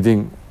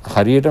 ඉතින්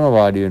හරියටම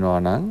වාඩි වෙනවා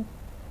නම්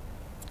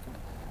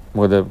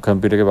මොකද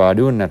කම්පියුටර් එකේ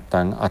වාඩි වුණ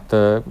නැත්නම් අත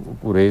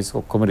උරේස්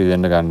ඔක්කොම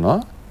රිදෙන්න ගන්නවා.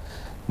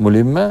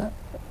 මුලින්ම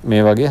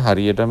මේ වගේ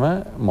හරියටම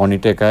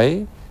මොනිටර් එකයි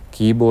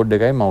කීබෝඩ්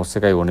එකයි මවුස්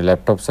එකයි ඕනේ.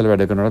 ලැප්ටොප්ස් වල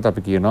වැඩ කරනකොට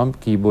අපි කියනවා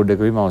කීබෝඩ්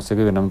එකයි මවුස් එක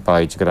වෙනම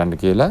පාවිච්චි කරන්න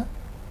කියලා.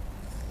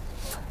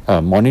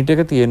 මොනිටර්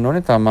එක තියෙන්න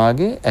ඕනේ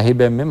තමාගේ ඇහි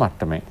බැම්මේ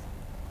මට්ටමේ.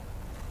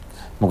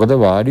 මොකද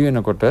වාඩි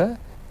වෙනකොට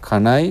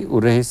කණයි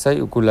උරහිසයි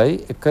උකුලයි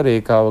එක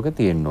රේඛාවක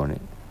තියෙන්න ඕනේ.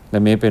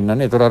 දැන් මේ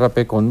පෙන්වන්නේ ඒතර අර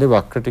අපේ කොන්දේ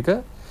වක්‍ර ටික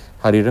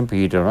හරියටම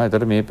පිහිටවනවා.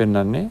 ඒතර මේ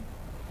පෙන්වන්නේ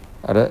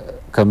අර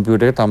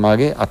කම්පියුටර් එක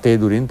තමාගේ අතේ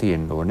දුරින්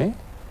තියෙන්න ඕනේ.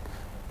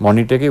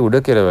 මොනිටර් එකේ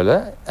උඩ කෙරවල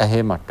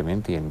ඇහි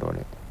මට්ටමින් තියෙන්න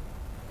ඕනේ.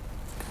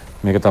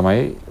 මේක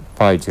තමයි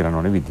පාවිච්චි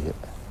කරන්න ඕනේ විදිය.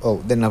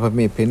 ඔව් දැන් අප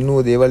මේ පෙන්නුව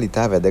දේවල්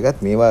ඉතා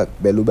වැදගත්. මේවා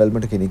බැලු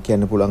බැලමට කෙනෙක්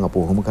කියන්න පුළුවන් අප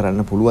ඔහොම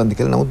කරන්න පුළුවන්ද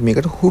කියලා. නමුත්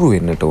මේකට හුරු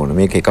වෙන්නට ඕන.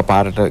 මේක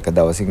එකපාරට එක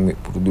දවසින්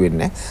පුරුදු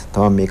වෙන්නේ නැහැ.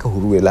 තමයි මේක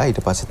හුරු වෙලා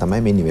ඊට පස්සේ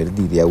තමයි මේ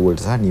නිවැරදි ඉරියව්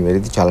වලට සහ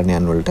නිවැරදි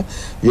චලනයන් වලට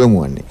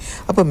යොමු වෙන්නේ.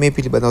 අප මේ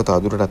පිළිබඳව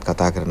තවදුරටත්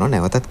කතා කරනවා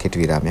නැවතත්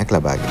කෙටි විරාමයක්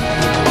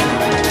ලබාගෙන.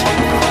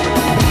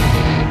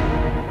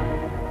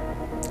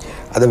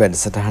 අද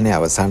වැඩසටහනේ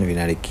අවසාන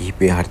විනාඩි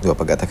කිහිපය හරියට අප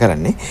ගත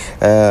කරන්නේ.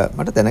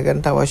 මට දැනගන්න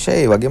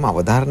අවශ්‍යයි, ඒ වගේම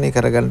අවධාරණය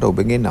කරගන්න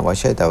ඔබගෙන්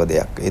අවශ්‍යයි තව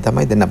දෙයක්. ඒ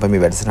තමයි දැන් අපි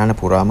මේ වැඩසටහන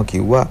පුරාම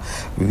කිව්වා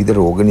විවිධ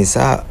රෝග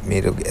නිසා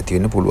මේ රෝග ඇති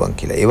වෙන්න පුළුවන්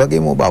කියලා. ඒ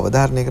වගේම ඔබ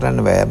අවධාරණය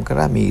කරන්න වෑයම්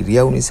කරා මේ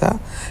ඉරියව් නිසා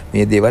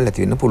මේ දේවල්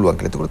ඇති වෙන්න පුළුවන්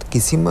කියලා. ඒකට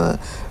කිසිම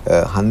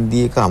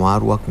හන්දියක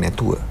අමාරුවක්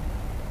නැතුව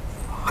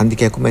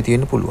හන්දි කැකුම ඇති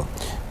වෙන්න පුළුවන්.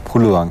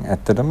 පුළුවන්.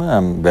 ඇත්තටම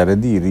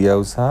වැරදි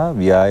ඉරියව් සහ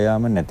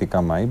ව්‍යායාම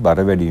නැතිකමයි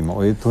බර වැඩිම.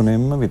 ඔය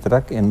තුනෙන්ම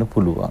විතරක් එන්න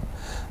පුළුවන්.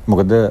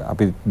 මොකද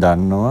අපි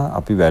දන්නවා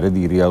අපි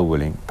වැරදි ඉරියව්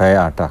වලින් පැය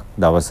 8ක්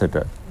දවසට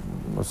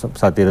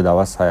සතියේ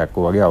දවස්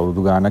 6ක් වගේ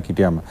අවුරුදු ගාණක්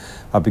හිටියම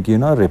අපි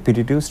කියනවා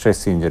repetitive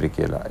stress injury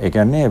කියලා. ඒ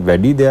කියන්නේ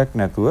වැඩි දෙයක්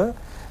නැතුව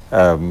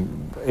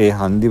ඒ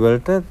හන්දි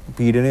වලට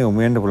පීඩනය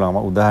යොමු වෙන්න පුළුවන්.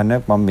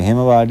 උදාහරණයක් මම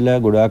මෙහෙම වාඩිලා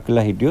ගොඩාක්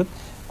වෙලා හිටියොත්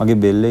මගේ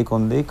බෙල්ලේ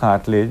කොන්දේ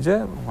කාට්ලේජ්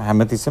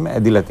හැමතිස්සෙම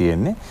ඇදිලා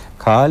තියෙන්නේ.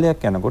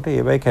 කාලයක් යනකොට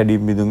ඒවයි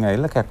කැඩිම් බිඳුන්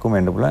ඇවිල්ලා කැක්කුම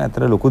වෙන්න පුළුවන්.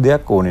 ඇත්තට ලොකු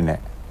දෙයක් ඕනේ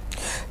නැහැ.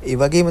 ඒ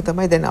වගේම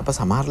තමයි දැන් අප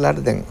සමහරලාට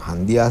දැන්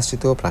හන්දිය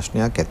ආශ්‍රිතව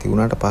ප්‍රශ්නයක් ඇති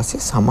වුණාට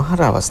පස්සේ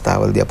සමහර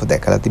අවස්ථාවලදී අප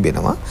දැකලා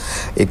තිබෙනවා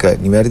ඒක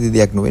නිවැරදි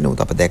දෙයක් නෙවෙයි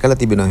නමුත් අප දැකලා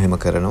තිබෙනවා එහෙම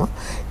කරනවා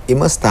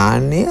එම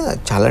ස්ථානය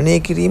චලනය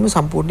කිරීම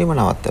සම්පූර්ණයෙන්ම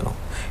නවත්තනවා.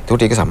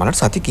 ඒකට ඒක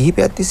සමහරට සති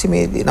කිහිපයක් තිස්සේ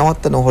මේ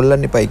නවත්තන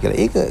හොල්ලන්න එපයි කියලා.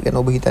 ඒක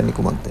ගැන ඔබ හිතන්නේ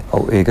කුමක්ද?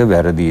 ඔව් ඒක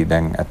වැරදි.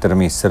 දැන්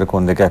ඇත්තටම ඉස්සර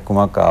කොන්ද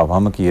කැක්කුමක්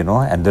ආවම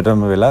කියනවා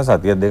ඇඳටම වෙලා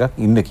සතියක්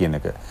දෙකක් ඉන්න කියන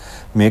එක.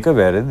 මේක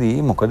වැරදි.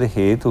 මොකද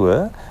හේතුව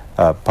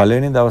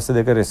පළවෙනි දවස්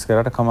දෙක රෙස්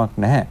කරාට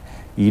කමක් නැහැ.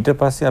 ඊට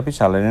පස්සේ අපි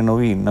චලනය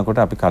නොවි ඉන්නකොට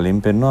අපි කලින්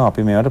පෙන්නවා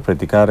අපි මේවට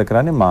ප්‍රතිකාර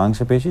කරන්නේ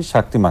මාංශ පේශි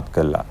ශක්තිමත්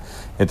කරලා.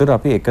 ඒතකොට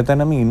අපි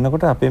එකතැනම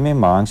ඉන්නකොට අපේ මේ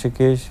මාංශ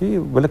පේශි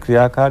වල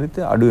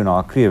ක්‍රියාකාරීත්වය අඩු වෙනවා,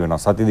 අක්‍රිය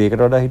වෙනවා. සති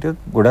දෙකකට වඩා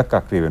හිටියොත් ගොඩක්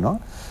අක්‍රිය වෙනවා.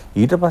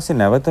 ඊට පස්සේ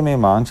නැවත මේ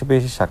මාංශ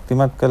පේශි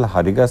ශක්තිමත් කරලා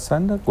හරි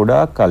ගස්සන්න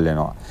ගොඩාක් කල්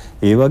යනවා.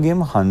 ඒ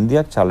වගේම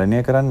හන්දියක් චලනය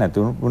කරන්න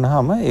නැති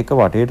වුණාම ඒක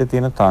වටේට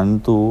තියෙන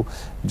තන්තු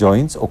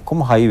ජොයින්ට්ස්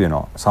ඔක්කොම හයි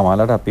වෙනවා.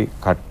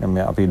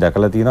 සමහරවිට අපි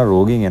දැකලා තියෙන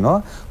රෝගීන් එනවා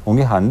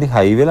උන්ගේ හන්දි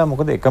හයි වෙලා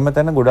මොකද එකම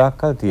තැන ගොඩාක්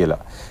කල්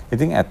තියලා.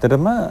 ඉතින්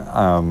ඇත්තටම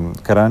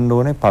කරන්න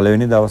ඕනේ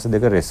පළවෙනි දවස්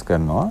දෙක රෙස්ට්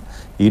කරනවා.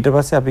 ඊට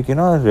පස්සේ අපි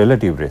කියනවා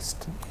රිලටිව්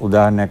රෙස්ට්.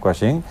 උදාහරණයක්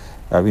වශයෙන්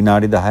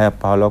විනාඩි 10ක්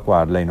 15ක්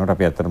වාඩිලා ඉනකොට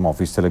අපි ඇත්තටම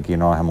ඔෆිස් වල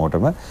කියනවා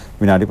හැමෝටම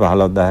විනාඩි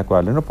 15ක් 10ක්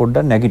වාඩිලා ඉන්න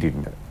පොඩ්ඩක්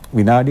නැගිටින්න.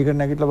 විනාඩියකට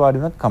නැගිටලා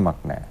වාඩි වුණත්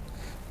කමක් නැහැ.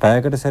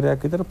 පැයකට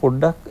සැරයක් විතර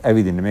පොඩ්ඩක්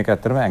ඇවිදින්න. මේක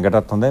ඇත්තටම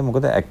ඇඟටත් හොඳයි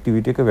මොකද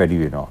ඇක්ටිවිටි එක වැඩි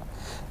වෙනවා.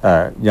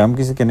 යම්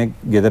කිසි කෙනෙක්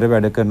ගෙදර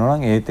වැඩ කරනවා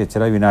නම් ඒත්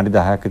එච්චරයි විනාඩි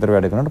 10ක් විතර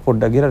වැඩ කරනකොට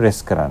පොඩ්ඩක් ගිහලා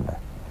රෙස්ට් කරන්න.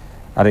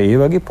 අර ඒ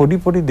වගේ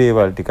පොඩි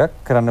දේවල් ටිකක්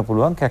කරන්න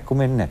පුළුවන්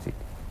කැක්කුමෙන් නැති.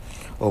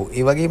 ඔව්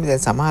ඒ වගේම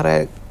දැන් සමහර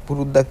අය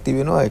පුරුද්දක්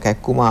තිබෙනවා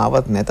කැක්කුම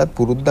ආවත් නැතත්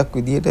පුරුද්දක්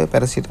විදියට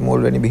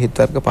පැරසිටමෝල් වැනි බෙහෙත්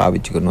වර්ග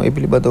පාවිච්චි කරනවා. ඒ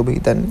පිළිබඳව ඔබ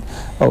හිතන්නේ?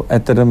 ඔව්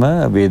ඇත්තටම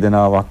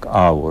වේදනාවක්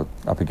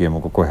ආවොත් අපි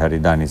කියමුකෝ කොහේ හරි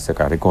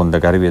දානිස්සකාරී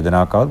කොන්දකාරී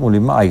වේදනාවක් ආවොත්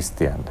මුලින්ම අයිස්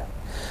තියන්න.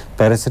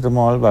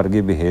 පැරසිටමෝල්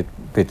වර්ගයේ බෙහෙත්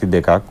පෙති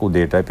දෙකක්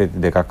උදේටයි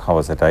පෙති දෙකක්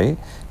හවසටයි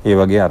ඒ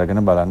වගේ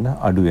අරගෙන බලන්න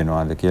අඩු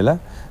වෙනවාද කියලා.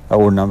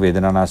 ඕනනම්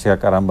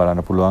වේදනානාශකයක් අරන්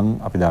බලන්න පුළුවන්.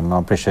 අපි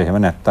දන්නවා ප්‍රෙෂර්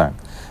එහෙම නැත්තම්.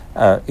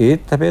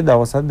 ඒත් හැබැයි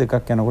දවස්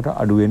දෙකක් යනකොට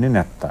අඩු වෙන්නේ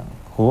නැත්තම්.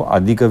 හෝ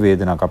අධික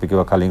වේදනාවක් අපි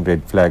කිව්වා කලින්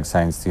රෙඩ් ෆ්ලැග්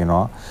සයින්ස්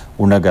තියෙනවා.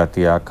 උණ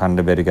ගතියක්,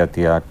 කණ්ඩ බැරි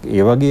ගතියක්,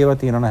 ඒ වගේ ඒවා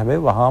තියෙනවා.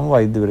 හැබැයි වහාම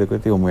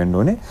වෛද්‍යවරයෙකුට යොමු වෙන්න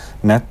ඕනේ.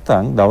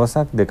 නැත්තම්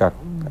දවසක් දෙකක්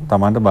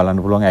Tamanට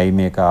බලන්න පුළුවන් ඇයි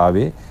මේක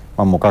ආවේ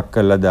මම මොකක්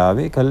කළාද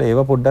ආවේ කියලා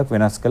ඒව පොඩ්ඩක්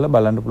වෙනස් කරලා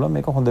බලන්න පුළුවන්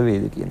මේක හොඳ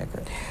වේද කියන එක.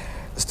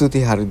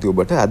 ස්තුතියි හරිදි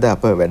ඔබට. අද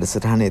අප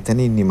වැඩසටහන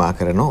එතනින් නිමා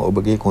කරනවා.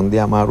 ඔබගේ කොන්දේ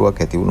අමාරුවක්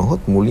ඇති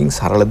වුණොත් මුලින්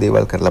සරල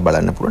දේවල් කරලා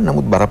බලන්න පුළුවන්.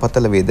 නමුත්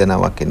බරපතල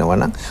වේදනාවක් එනවා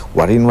නම්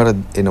වරින් වර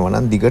එනවා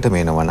නම් දිගටම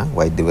එනවා නම්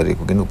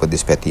වෛද්‍යවරයෙකුගෙන්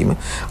උපදෙස් පැතීම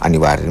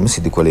අනිවාර්යයෙන්ම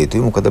සිදු කළ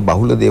යුතුයි. මොකද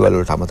බහුල දේවල්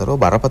වලට අමතරව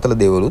බරපතල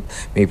දේවලුත්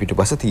මේ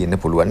පිටුපස තියෙන්න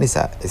පුළුවන්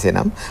නිසා.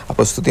 එසේනම්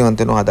අප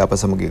ස්තුතිවන්ත වෙනවා අද අප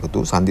සමග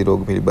එකතු සන්ධි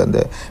රෝග පිළිබඳ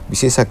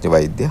විශේෂඥ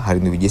වෛද්‍ය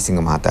හරිඳු විජේසිංහ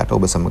මහතාට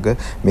ඔබ සමග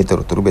මේ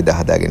තොරතුරු බෙදා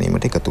හදා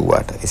ගැනීමට එකතු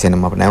වුණාට.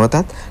 එසේනම් අප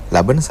නැවතත්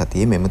ලබන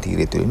සතියේ මෙම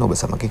තීරය තුලින් ඔබ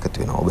සමග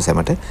එකතු වෙනවා. ඔබ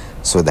සැමට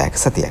සුවදායක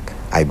සතියක්.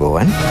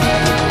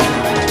 අයබෝවන්.